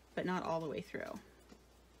 but not all the way through.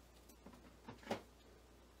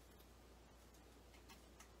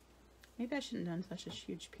 Maybe I shouldn't have done such a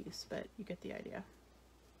huge piece, but you get the idea.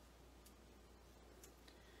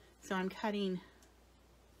 So I'm cutting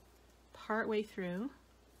part way through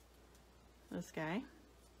this guy.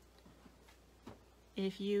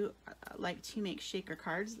 If you like to make shaker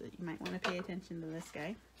cards, you might want to pay attention to this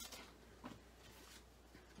guy.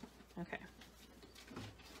 Okay.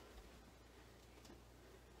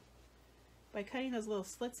 By cutting those little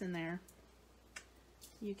slits in there,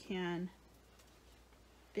 you can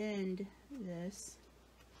bend this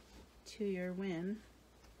to your whim.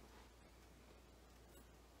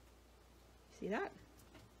 See that?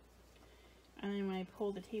 And then when I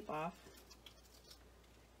pull the tape off,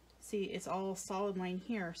 see, it's all solid line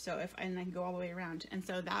here, so and I can go all the way around, and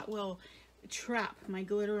so that will trap my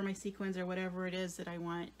glitter or my sequins or whatever it is that I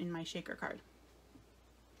want in my shaker card.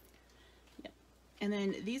 Yep. And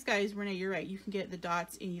then these guys, Renee, you're right. You can get the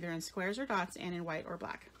dots in either in squares or dots and in white or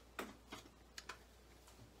black.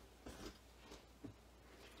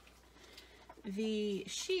 The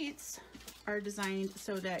sheets are designed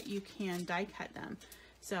so that you can die cut them.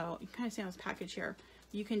 So you kind of see on this package here,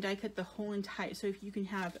 you can die cut the whole entire, so if you can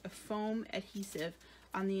have a foam adhesive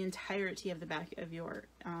on the entirety of the back of your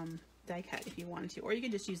die cut if you wanted to, or you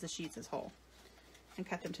can just use the sheets as whole and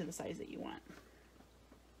cut them to the size that you want.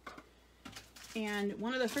 And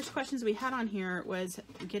one of the first questions we had on here was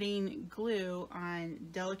getting glue on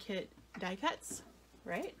delicate die cuts,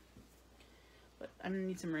 right? But I'm gonna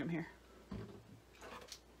need some room here.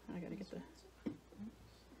 I gotta get the...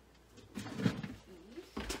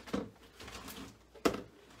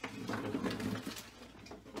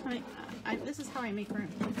 this is how I make room.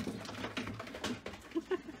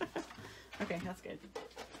 Okay, that's good.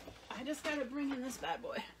 I just gotta bring in this bad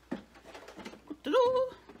boy.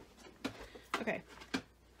 Okay.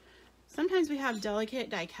 Sometimes we have delicate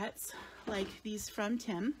die cuts, like these from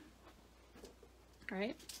Tim,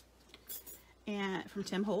 right? And from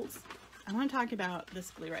Tim Holtz. I want to talk about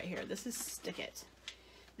this glue right here. This is Stick It.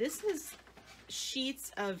 This is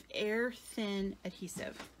sheets of air thin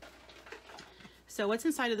adhesive. So what's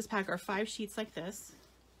inside of this pack are 5 sheets like this,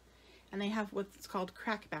 and they have what's called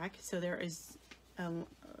crackback. So there is a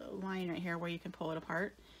line right here where you can pull it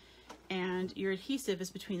apart, and your adhesive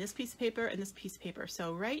is between this piece of paper and this piece of paper.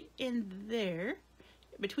 So right in there,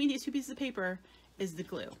 between these 2 pieces of paper, is the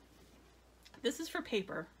glue. This is for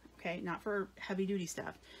paper, okay, not for heavy duty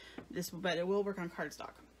stuff. But it will work on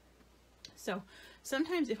cardstock. So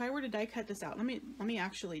sometimes if I were to die cut this out, let me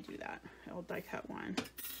actually do that. I'll die cut one.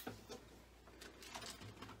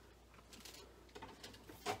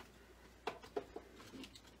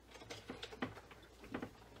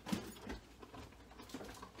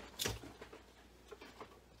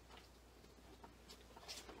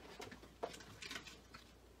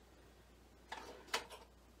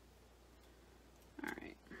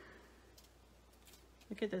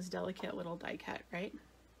 Look at this delicate little die cut, right?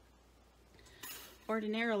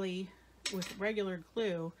 Ordinarily, with regular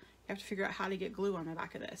glue, you have to figure out how to get glue on the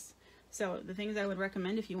back of this. So the things I would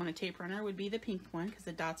recommend if you want a tape runner would be the pink one, because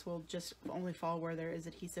the dots will just only fall where there is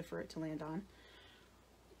adhesive for it to land on.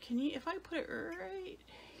 Can you, if I put it right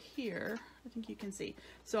here, I think you can see.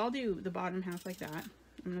 So I'll do the bottom half like that.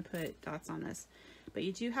 I'm going to put dots on this. But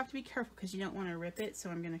you do have to be careful because you don't want to rip it,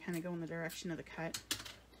 so I'm going to kind of go in the direction of the cut.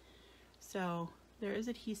 So there is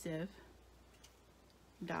adhesive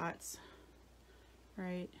dots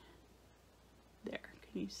right there.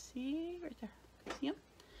 Can you see right there? Can you see them?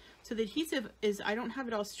 So the adhesive is, I don't have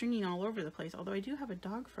it all stringing all over the place, although I do have a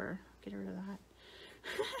dog fur. Get rid of that.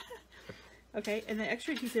 Okay, and the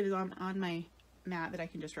extra adhesive is on my mat that I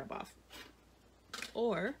can just rub off.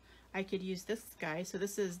 Or I could use this guy. So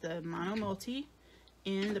this is the Mono Multi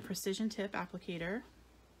in the Precision Tip applicator.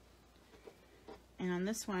 And on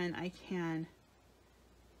this one I can,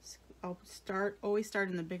 I'll always start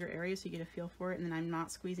in the bigger area so you get a feel for it, and then I'm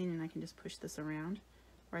not squeezing, and I can just push this around,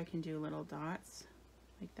 or I can do little dots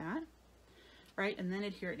like that, right, and then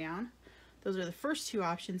adhere it down. Those are the first 2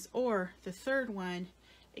 options. Or the third one,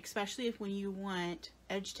 especially if when you want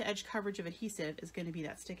edge-to-edge coverage of adhesive, is going to be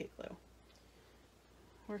that Stick It glue.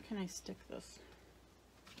 Where can I stick this?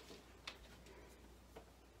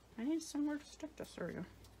 I need somewhere to stick this. There we go.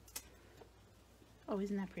 Oh,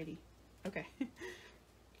 isn't that pretty? Okay.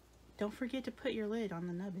 Don't forget to put your lid on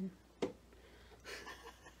the nubbin.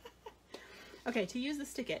 Okay, to use the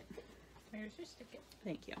Stick It. Where's your Stick It?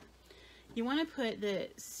 Thank you. You want to put the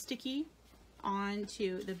sticky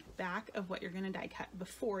onto the back of what you're going to die cut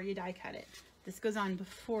before you die cut it. This goes on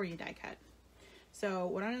before you die cut. So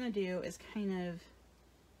what I'm going to do is kind of,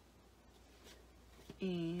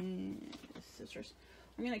 and scissors,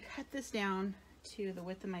 I'm going to cut this down to the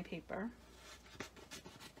width of my paper.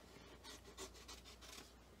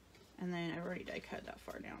 And then I've already die cut that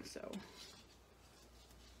far down, so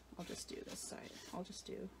I'll just do this side. I'll just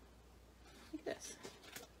do like this.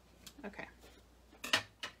 Okay.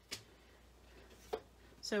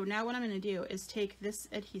 So now what I'm going to do is take this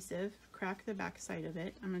adhesive, crack the back side of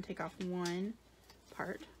it. I'm going to take off one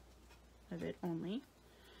part of it only.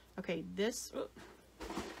 Okay, this, oh,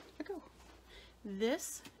 let go.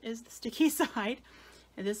 This is the sticky side,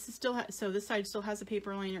 and this is still, so this side still has a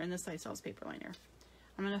paper liner, and this side still has a paper liner.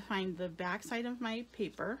 I'm going to find the back side of my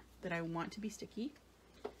paper that I want to be sticky,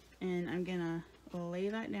 and I'm going to lay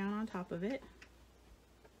that down on top of it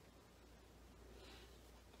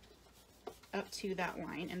up to that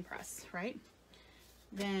line and press, right?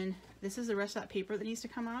 Then this is the rest of that paper that needs to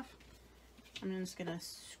come off. I'm just gonna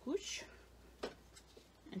scooch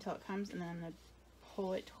until it comes, and then I'm gonna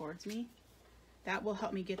pull it towards me. That will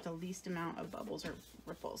help me get the least amount of bubbles or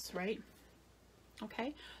ripples, right?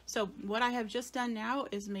 Okay, so what I have just done now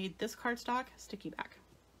is made this cardstock sticky back.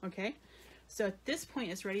 Okay, so at this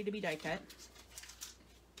point it's ready to be die cut.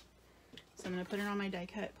 So I'm gonna put it on my die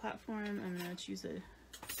cut platform. I'm gonna choose a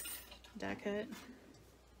die cut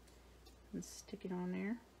and stick it on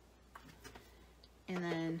there. And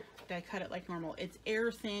then die cut it like normal. It's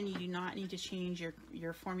air thin. You do not need to change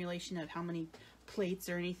your formulation of how many plates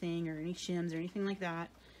or anything, or any shims or anything like that.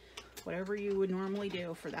 Whatever you would normally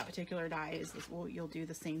do for that particular die is this. You'll do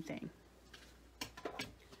the same thing.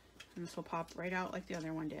 And this will pop right out like the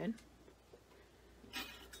other one did.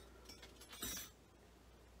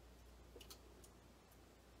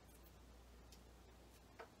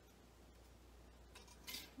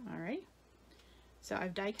 All right. So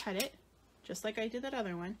I've die cut it just like I did that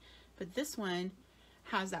other one, but this one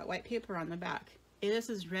has that white paper on the back. This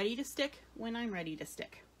is ready to stick when I'm ready to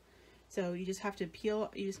stick. So you just have to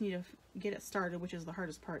peel, you just need to get it started, which is the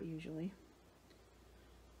hardest part usually.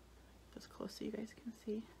 Just close so you guys can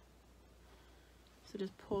see. So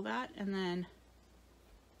just pull that, and then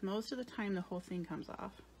most of the time the whole thing comes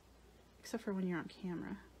off, except for when you're on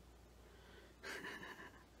camera.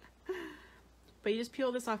 But you just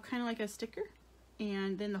peel this off kind of like a sticker,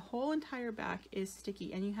 and then the whole entire back is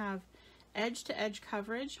sticky, and you have edge to edge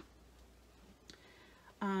coverage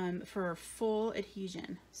for full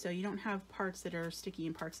adhesion. So you don't have parts that are sticky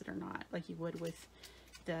and parts that are not, like you would with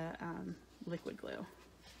the liquid glue.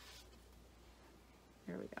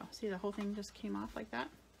 There we go. See, the whole thing just came off like that.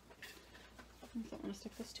 So I'm going to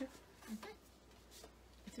stick this too. Okay.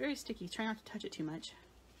 It's very sticky. Try not to touch it too much.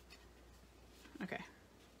 Okay.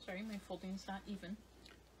 Sorry, my folding's not even.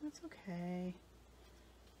 That's okay.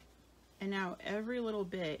 And now every little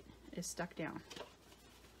bit is stuck down.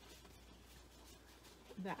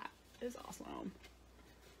 That is awesome.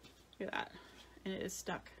 Look at that. And it is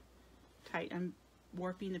stuck tight. I'm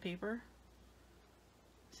warping the paper.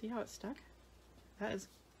 See how it's stuck? That is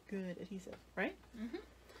good adhesive, right? Mm-hmm.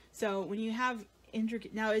 So when you have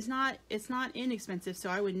intricate, now it's not inexpensive,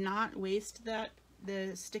 so I would not waste that,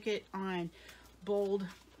 stick it on bold,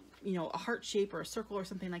 you know, a heart shape or a circle or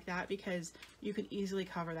something like that, because you can easily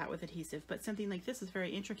cover that with adhesive. But something like this is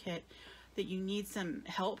very intricate that you need some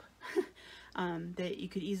help, that you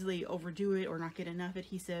could easily overdo it or not get enough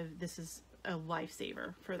adhesive. This is a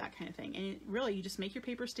lifesaver for that kind of thing. And really, you just make your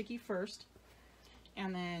paper sticky first,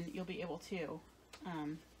 and then you'll be able to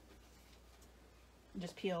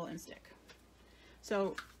just peel and stick.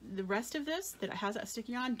 So the rest of this that has that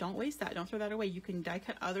sticky on, don't waste that. Don't throw that away. You can die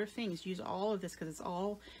cut other things. Use all of this because it's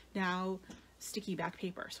all now sticky back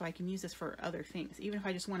paper. So I can use this for other things, even if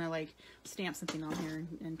I just want to like stamp something on here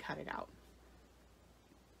and cut it out.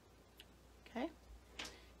 Okay.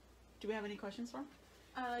 Do we have any questions for him?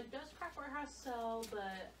 Does Craft Warehouse sell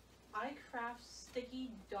the iCraft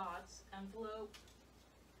sticky dots envelope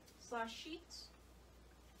 / sheets?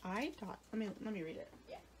 Let me read it.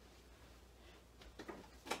 Yeah.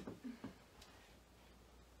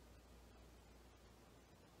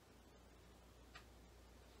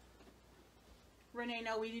 Renee,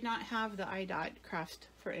 no, we do not have the iDot craft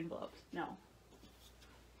for envelopes. No.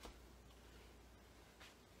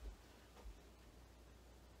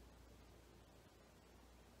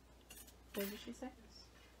 What did she say?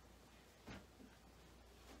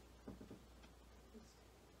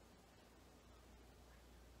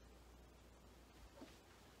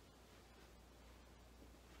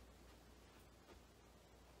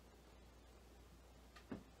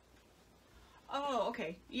 Oh,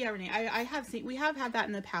 okay. Yeah, Renee, I have seen, we have had that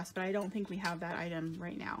in the past, but I don't think we have that item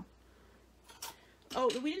right now. Oh,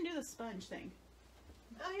 we didn't do the sponge thing.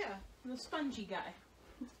 Oh yeah, the spongy guy.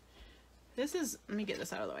 This is, let me get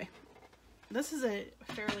this out of the way. This is a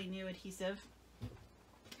fairly new adhesive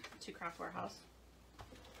to Craft Warehouse.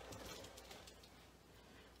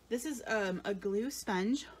 This is a glue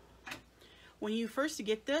sponge. When you first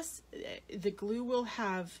get this, the glue will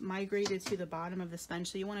have migrated to the bottom of the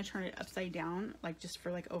sponge, so you want to turn it upside down, like just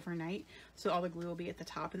for like overnight, so all the glue will be at the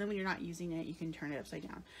top, and then when you're not using it, you can turn it upside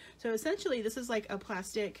down. So essentially, this is like a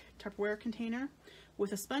plastic Tupperware container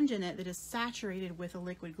with a sponge in it that is saturated with a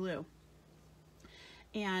liquid glue.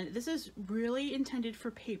 And this is really intended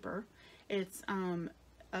for paper. It's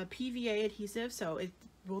a PVA adhesive, so it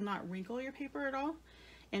will not wrinkle your paper at all,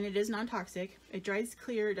 and it is non-toxic. It dries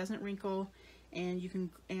clear, it doesn't wrinkle, and you can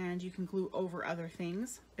glue over other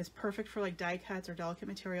things. It's perfect for like die cuts or delicate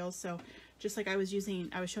materials. So just like I was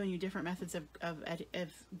showing you different methods of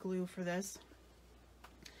glue for this.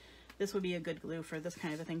 this would be a good glue for this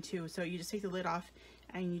kind of a thing too. So you just take the lid off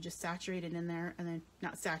and you just saturate it in there, and then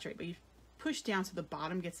not saturate, but you push down so the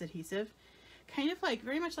bottom gets adhesive, kind of like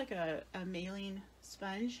very much like a mailing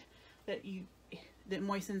sponge that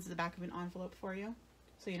moistens the back of an envelope for you,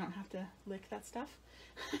 so you don't have to lick that stuff.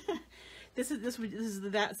 This is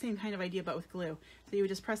that same kind of idea, but with glue. So you would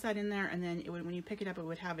just press that in there, and then it would, when you pick it up, it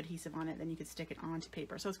would have adhesive on it. Then you could stick it onto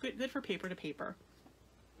paper. So it's good for paper to paper,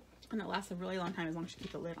 and it lasts a really long time as long as you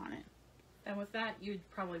keep the lid on it. And with that, you'd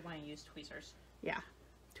probably want to use tweezers. Yeah,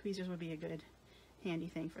 tweezers would be a good, handy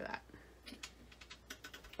thing for that.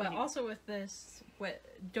 But also with this,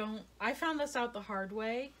 I found this out the hard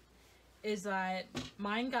way, is that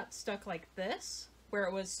mine got stuck like this, where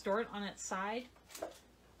it was stored on its side.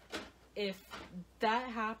 If that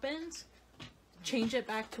happens, change it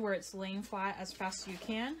back to where it's laying flat as fast as you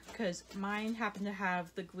can, because mine happened to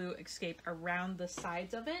have the glue escape around the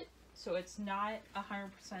sides of it, so it's not 100%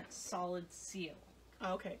 solid seal.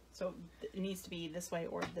 Oh, okay, so it needs to be this way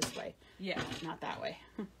or this way. Yeah. Not that way.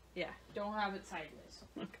 Yeah, don't have it sideways.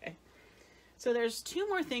 Okay. So there's two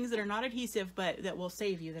more things that are not adhesive, but that will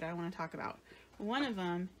save you, that I want to talk about. One of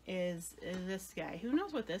them is this guy. Who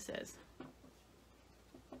knows what this is?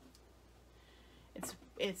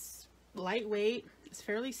 It's lightweight. It's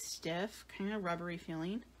fairly stiff, kind of rubbery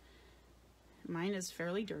feeling. Mine is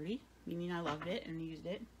fairly dirty, meaning I loved it and used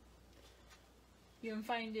it. You can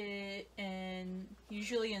find it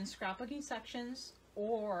usually in scrapbooking sections,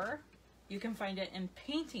 or you can find it in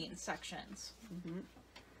painting sections. Mm-hmm.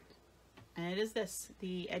 And it is this,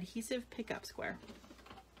 the adhesive pickup square.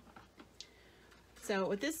 So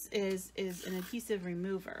what this is an adhesive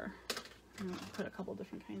remover. I'm going to put a couple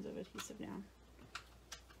different kinds of adhesive down.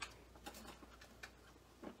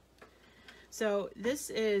 So this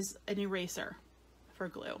is an eraser for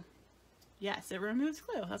glue. Yes, it removes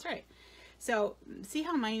glue. That's right. So see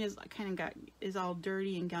how mine is is all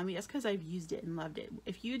dirty and gummy? That's because I've used it and loved it.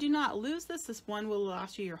 If you do not lose this, this one will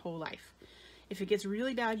last you your whole life. If it gets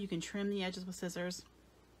really bad, you can trim the edges with scissors,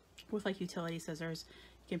 with like utility scissors.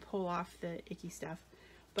 You can pull off the icky stuff,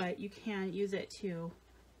 but you can use it to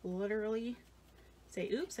literally say,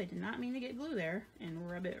 oops, I did not mean to get glue there, and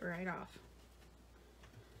rub it right off.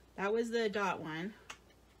 That was the dot one,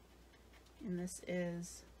 and this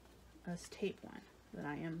is a tape one that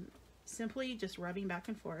I am simply just rubbing back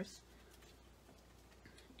and forth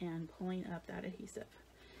and pulling up that adhesive.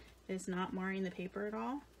 It's not marring the paper at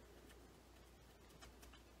all,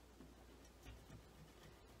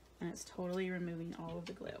 and it's totally removing all of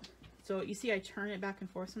the glue. So you see I turn it back and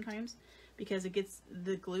forth sometimes because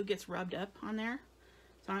the glue gets rubbed up on there.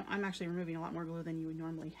 So I'm actually removing a lot more glue than you would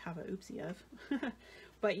normally have a oopsie of.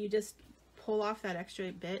 But you just pull off that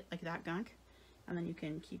extra bit, like that gunk, and then you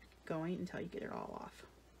can keep going until you get it all off.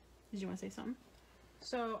 Did you want to say something?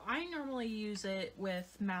 So I normally use it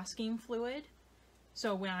with masking fluid.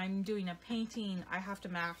 So when I'm doing a painting, I have to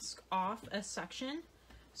mask off a section,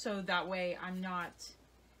 so that way I'm not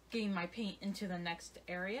getting my paint into the next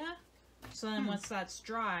area. So then once that's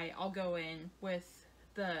dry, I'll go in with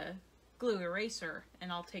the glue eraser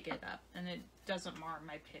and I'll take it up, and it doesn't mar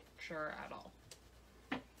my picture at all.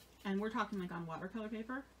 And we're talking like on watercolor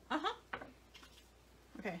paper? Uh-huh.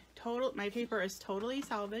 Okay, my paper is totally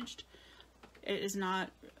salvaged. It is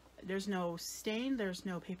not, there's no stain, there's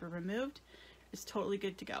no paper removed. It's totally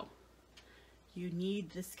good to go. You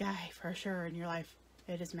need this guy for sure in your life.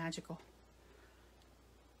 It is magical.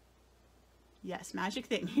 Yes, magic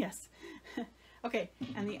thing, yes. Okay,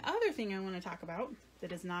 and the other thing I want to talk about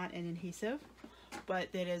that is not an adhesive,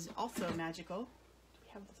 but that is also magical. Do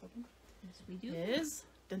we have this open? Yes, we do. Is,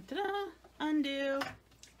 dun, dun, dun, undo.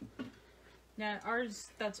 Now, ours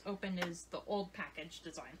that's open is the old package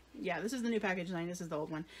design. Yeah, this is the new package design. This is the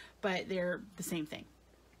old one, but they're the same thing.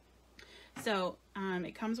 So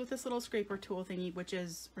it comes with this little scraper tool thingy, which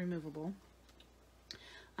is removable.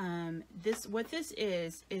 What this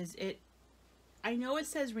is it. I know it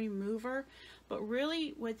says remover, but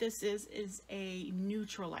really what this is a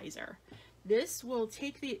neutralizer. This will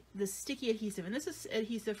take the sticky adhesive, and this is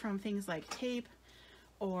adhesive from things like tape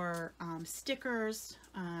or stickers.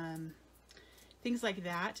 Things like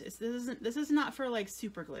that. This is not for like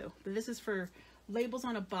super glue, but this is for labels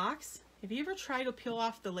on a box. Have you ever tried to peel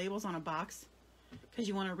off the labels on a box because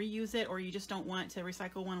you want to reuse it, or you just don't want to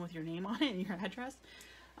recycle one with your name on it and your address?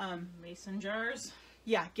 Mason jars.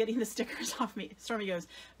 Yeah, getting the stickers off me. Stormy goes,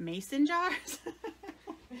 mason jars?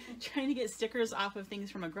 Trying to get stickers off of things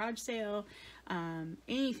from a garage sale,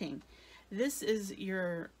 anything. This is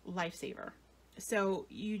your lifesaver. So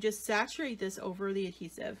you just saturate this over the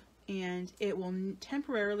adhesive, and it will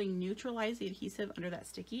temporarily neutralize the adhesive under that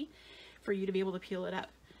sticky for you to be able to peel it up.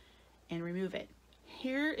 and remove it.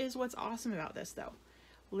 Here is what's awesome about this though.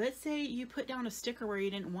 Let's say you put down a sticker where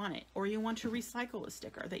you didn't want it, or you want to recycle a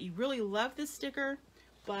sticker, that you really love this sticker,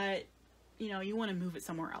 but you know, you want to move it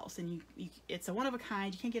somewhere else, and it's a one of a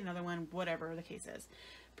kind, you can't get another one, whatever the case is.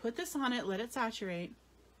 Put this on it, let it saturate.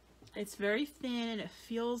 It's very thin and it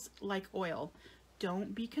feels like oil.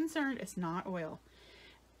 Don't be concerned, it's not oil.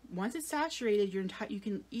 Once it's saturated, you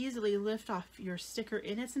can easily lift off your sticker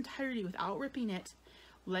in its entirety without ripping it.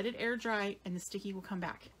 Let it air dry and the sticky will come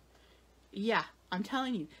back. Yeah, I'm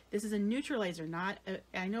telling you, this is a neutralizer, not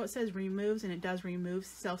I know it says removes, and it does remove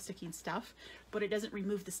self-sticking stuff, but it doesn't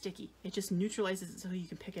remove the sticky. It just neutralizes it so you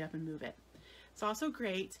can pick it up and move it. It's also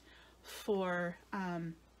great for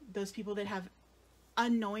those people that have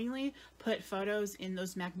unknowingly put photos in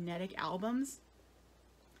those magnetic albums.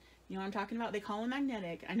 You know what I'm talking about? They call them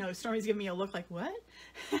magnetic. I know Stormy's giving me a look like, what?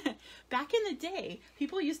 Back in the day,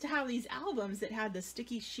 people used to have these albums that had the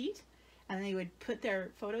sticky sheet, and they would put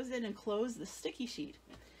their photos in and close the sticky sheet.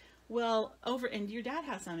 Well, and your dad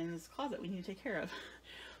has some in his closet we need to take care of.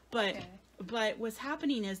 But okay. But what's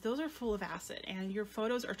happening is those are full of acid, and your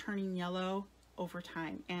photos are turning yellow over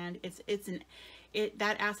time, and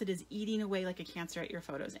that acid is eating away like a cancer at your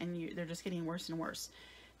photos, and they're just getting worse and worse.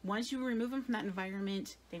 Once you remove them from that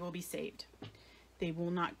environment, they will be saved. They will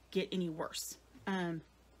not get any worse.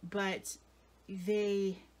 But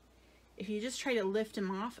if you just try to lift them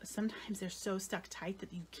off, sometimes they're so stuck tight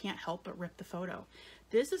that you can't help but rip the photo.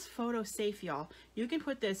 This is photo safe, y'all. You can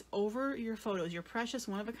put this over your photos, your precious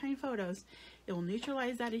one-of-a-kind photos. It will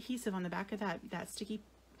neutralize that adhesive on the back of that sticky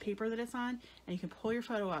paper that it's on, and you can pull your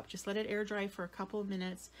photo up. Just let it air dry for a couple of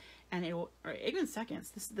minutes, and it will, or even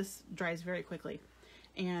seconds. This dries very quickly,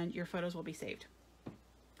 and your photos will be saved.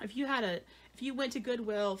 If you went to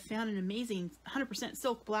Goodwill, found an amazing 100%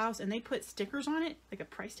 silk blouse, and they put stickers on it, like a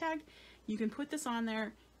price tag, you can put this on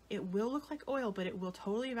there. It will look like oil, but it will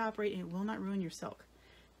totally evaporate, and it will not ruin your silk.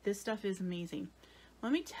 This stuff is amazing.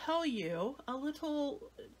 Let me tell you a little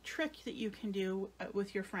trick that you can do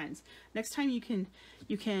with your friends. Next time you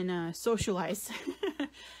can socialize.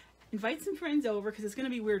 Invite some friends over, because it's going to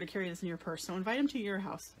be weird to carry this in your purse. So invite them to your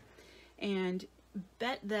house and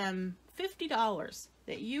bet them $50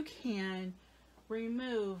 that you can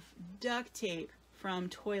remove duct tape from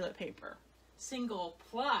toilet paper. Single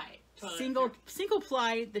ply toilet paper. Single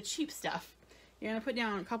ply, the cheap stuff. You're going to put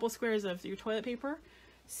down a couple squares of your toilet paper.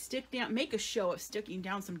 Make a show of sticking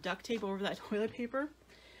down some duct tape over that toilet paper.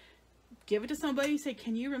 Give it to somebody, say,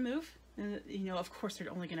 can you remove? And, you know, of course they're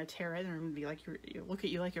only going to tear it. They're going to be like, look at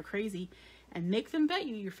you like you're crazy, and make them bet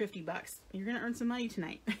you your $50. You're going to earn some money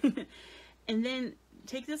tonight. And then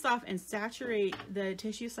take this off and saturate the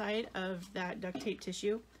tissue side of that duct tape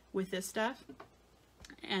tissue with this stuff.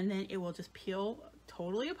 And then it will just peel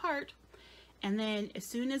totally apart. And then as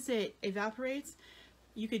soon as it evaporates,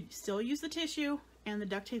 you could still use the tissue, and the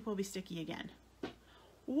duct tape will be sticky again.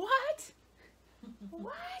 What?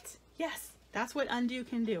 What? Yes, that's what Undo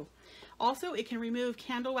can do. Also, it can remove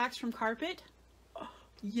candle wax from carpet. Oh,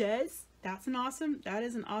 yes, that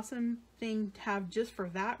is an awesome thing to have just for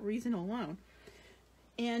that reason alone.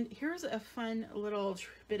 And here's a fun little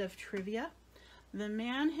bit of trivia. The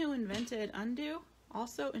man who invented Undo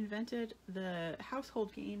also invented the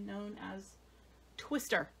household game known as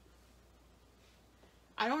Twister.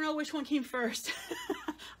 I don't know which one came first.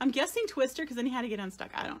 I'm guessing Twister, because then he had to get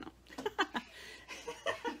unstuck. I don't know.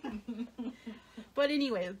 But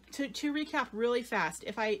anyway, to recap really fast,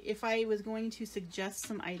 if I was going to suggest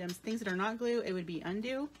some items, things that are not glue, it would be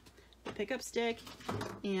Undo, the pickup stick,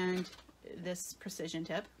 and this precision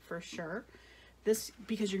tip for sure. This,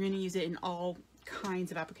 because you're going to use it in all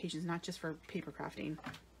kinds of applications, not just for paper crafting.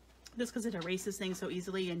 This because it erases things so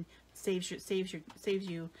easily and saves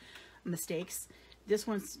you mistakes. This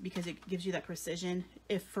one's because it gives you that precision.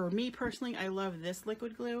 For me personally, I love this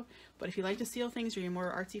liquid glue, but if you like to seal things or you're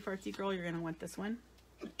more artsy fartsy girl, you're going to want this one.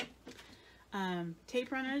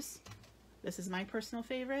 Tape runners. This is my personal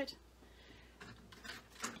favorite,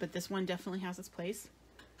 but this one definitely has its place.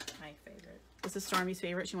 My favorite. This is Stormy's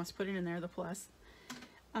favorite. She wants to put it in there, the plus.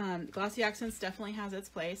 Glossy Accents definitely has its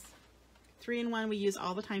place. 3-in-1 we use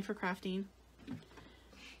all the time for crafting.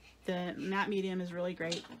 The matte medium is really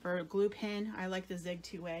great. For a glue pen, I like the Zig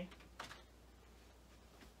 2-way.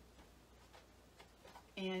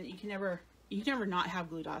 And you can never not have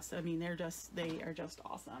glue dots. I mean, they are just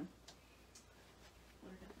awesome.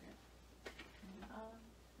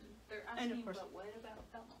 They're asking, but what about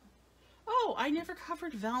vellum? Oh, I never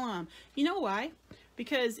covered vellum. You know why?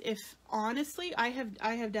 Because honestly, I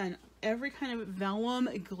have done every kind of vellum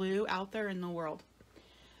glue out there in the world.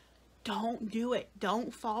 Don't do it.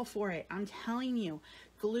 Don't fall for it. I'm telling you,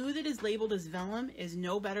 glue that is labeled as vellum is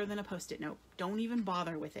no better than a Post-it note. Don't even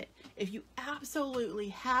bother with it. If you absolutely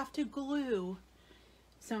have to glue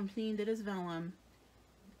something that is vellum,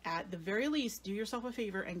 at the very least, do yourself a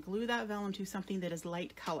favor and glue that vellum to something that is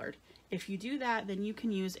light colored. If you do that, then you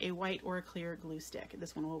can use a white or a clear glue stick.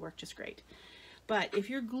 This one will work just great. But if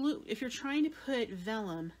you're trying to put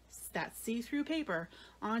vellum, that see-through paper,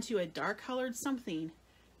 onto a dark colored something,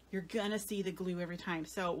 you're gonna see the glue every time.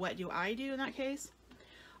 So what do I do in that case?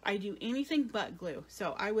 I do anything but glue.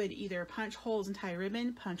 So I would either punch holes and tie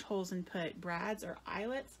ribbon, punch holes and put brads or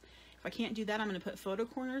eyelets. If I can't do that, I'm going to put photo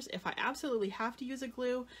corners. If I absolutely have to use a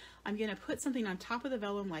glue, I'm going to put something on top of the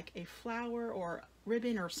vellum like a flower or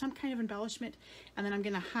ribbon or some kind of embellishment, and then I'm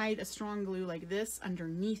going to hide a strong glue like this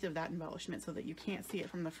underneath of that embellishment so that you can't see it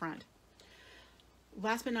from the front.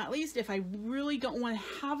 Last but not least, if I really don't want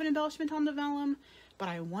to have an embellishment on the vellum, but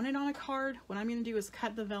I want it on a card, what I'm going to do is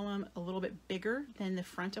cut the vellum a little bit bigger than the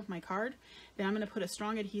front of my card. Then I'm going to put a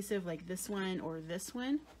strong adhesive like this one or this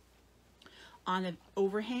one on the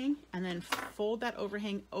overhang, and then fold that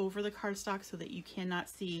overhang over the cardstock so that you cannot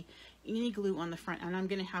see any glue on the front. And I'm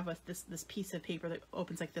going to have this piece of paper that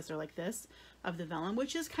opens like this or like this of the vellum,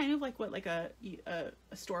 which is kind of like what like a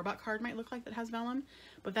store-bought card might look like that has vellum.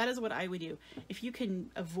 But that is what I would do. If you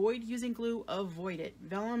can avoid using glue, avoid it.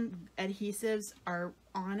 Vellum adhesives are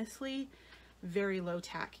honestly very low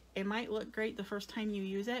tack. It might look great the first time you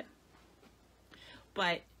use it,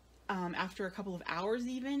 but after a couple of hours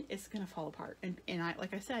even, it's gonna fall apart. And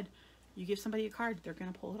like I said, you give somebody a card, they're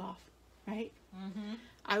gonna pull it off, right? Mm-hmm.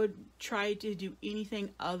 I would try to do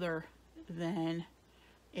anything other than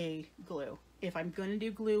a glue. If I'm gonna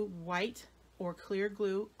do glue, white or clear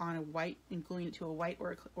glue on a white and gluing it to a white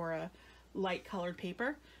or a light colored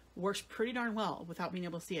paper works pretty darn well without being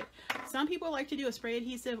able to see it. Some people like to do a spray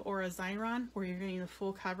adhesive or a Xyron where you're getting the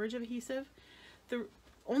full coverage of adhesive. The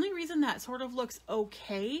only reason that sort of looks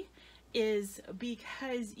okay is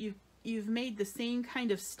because you've made the same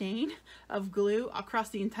kind of stain of glue across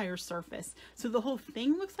the entire surface. So the whole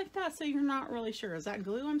thing looks like that, so you're not really sure, is that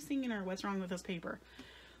glue I'm seeing or what's wrong with this paper?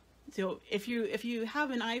 So if you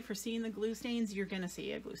have an eye for seeing the glue stains, you're gonna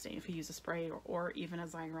see a glue stain. If you use a spray or even a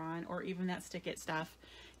Xyron or even that Stick-It stuff,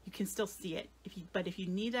 you can still see it. But if you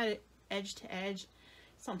need that edge to edge,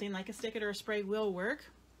 something like a Stick-It or a spray will work,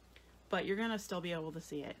 but you're gonna still be able to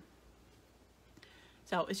see it.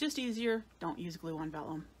 So it's just easier. Don't use glue on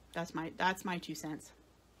vellum. That's my 2 cents.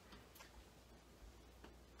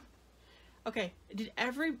 Okay, did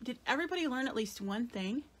everybody learn at least one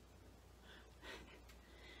thing?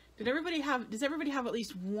 Does everybody have at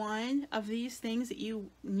least one of these things that you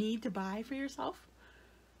need to buy for yourself?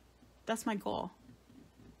 That's my goal.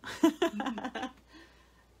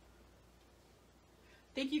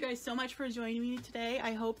 Thank you guys so much for joining me today.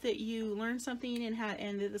 I hope that you learned something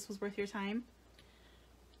and that this was worth your time.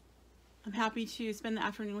 I'm happy to spend the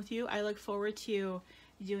afternoon with you. I look forward to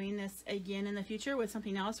doing this again in the future with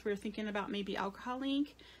something else. We're thinking about maybe alcohol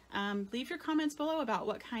ink. Leave your comments below about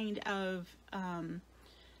what kind of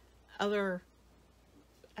other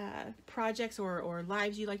projects or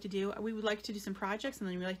lives you'd like to do. We would like to do some projects, and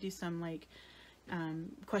then we'd like to do some like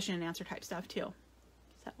question and answer type stuff too.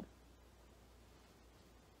 So,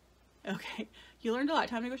 okay, you learned a lot.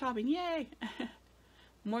 Time to go shopping. Yay!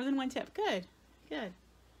 More than one tip. Good, good.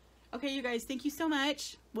 Okay, you guys, thank you so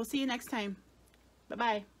much. We'll see you next time.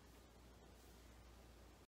 Bye-bye.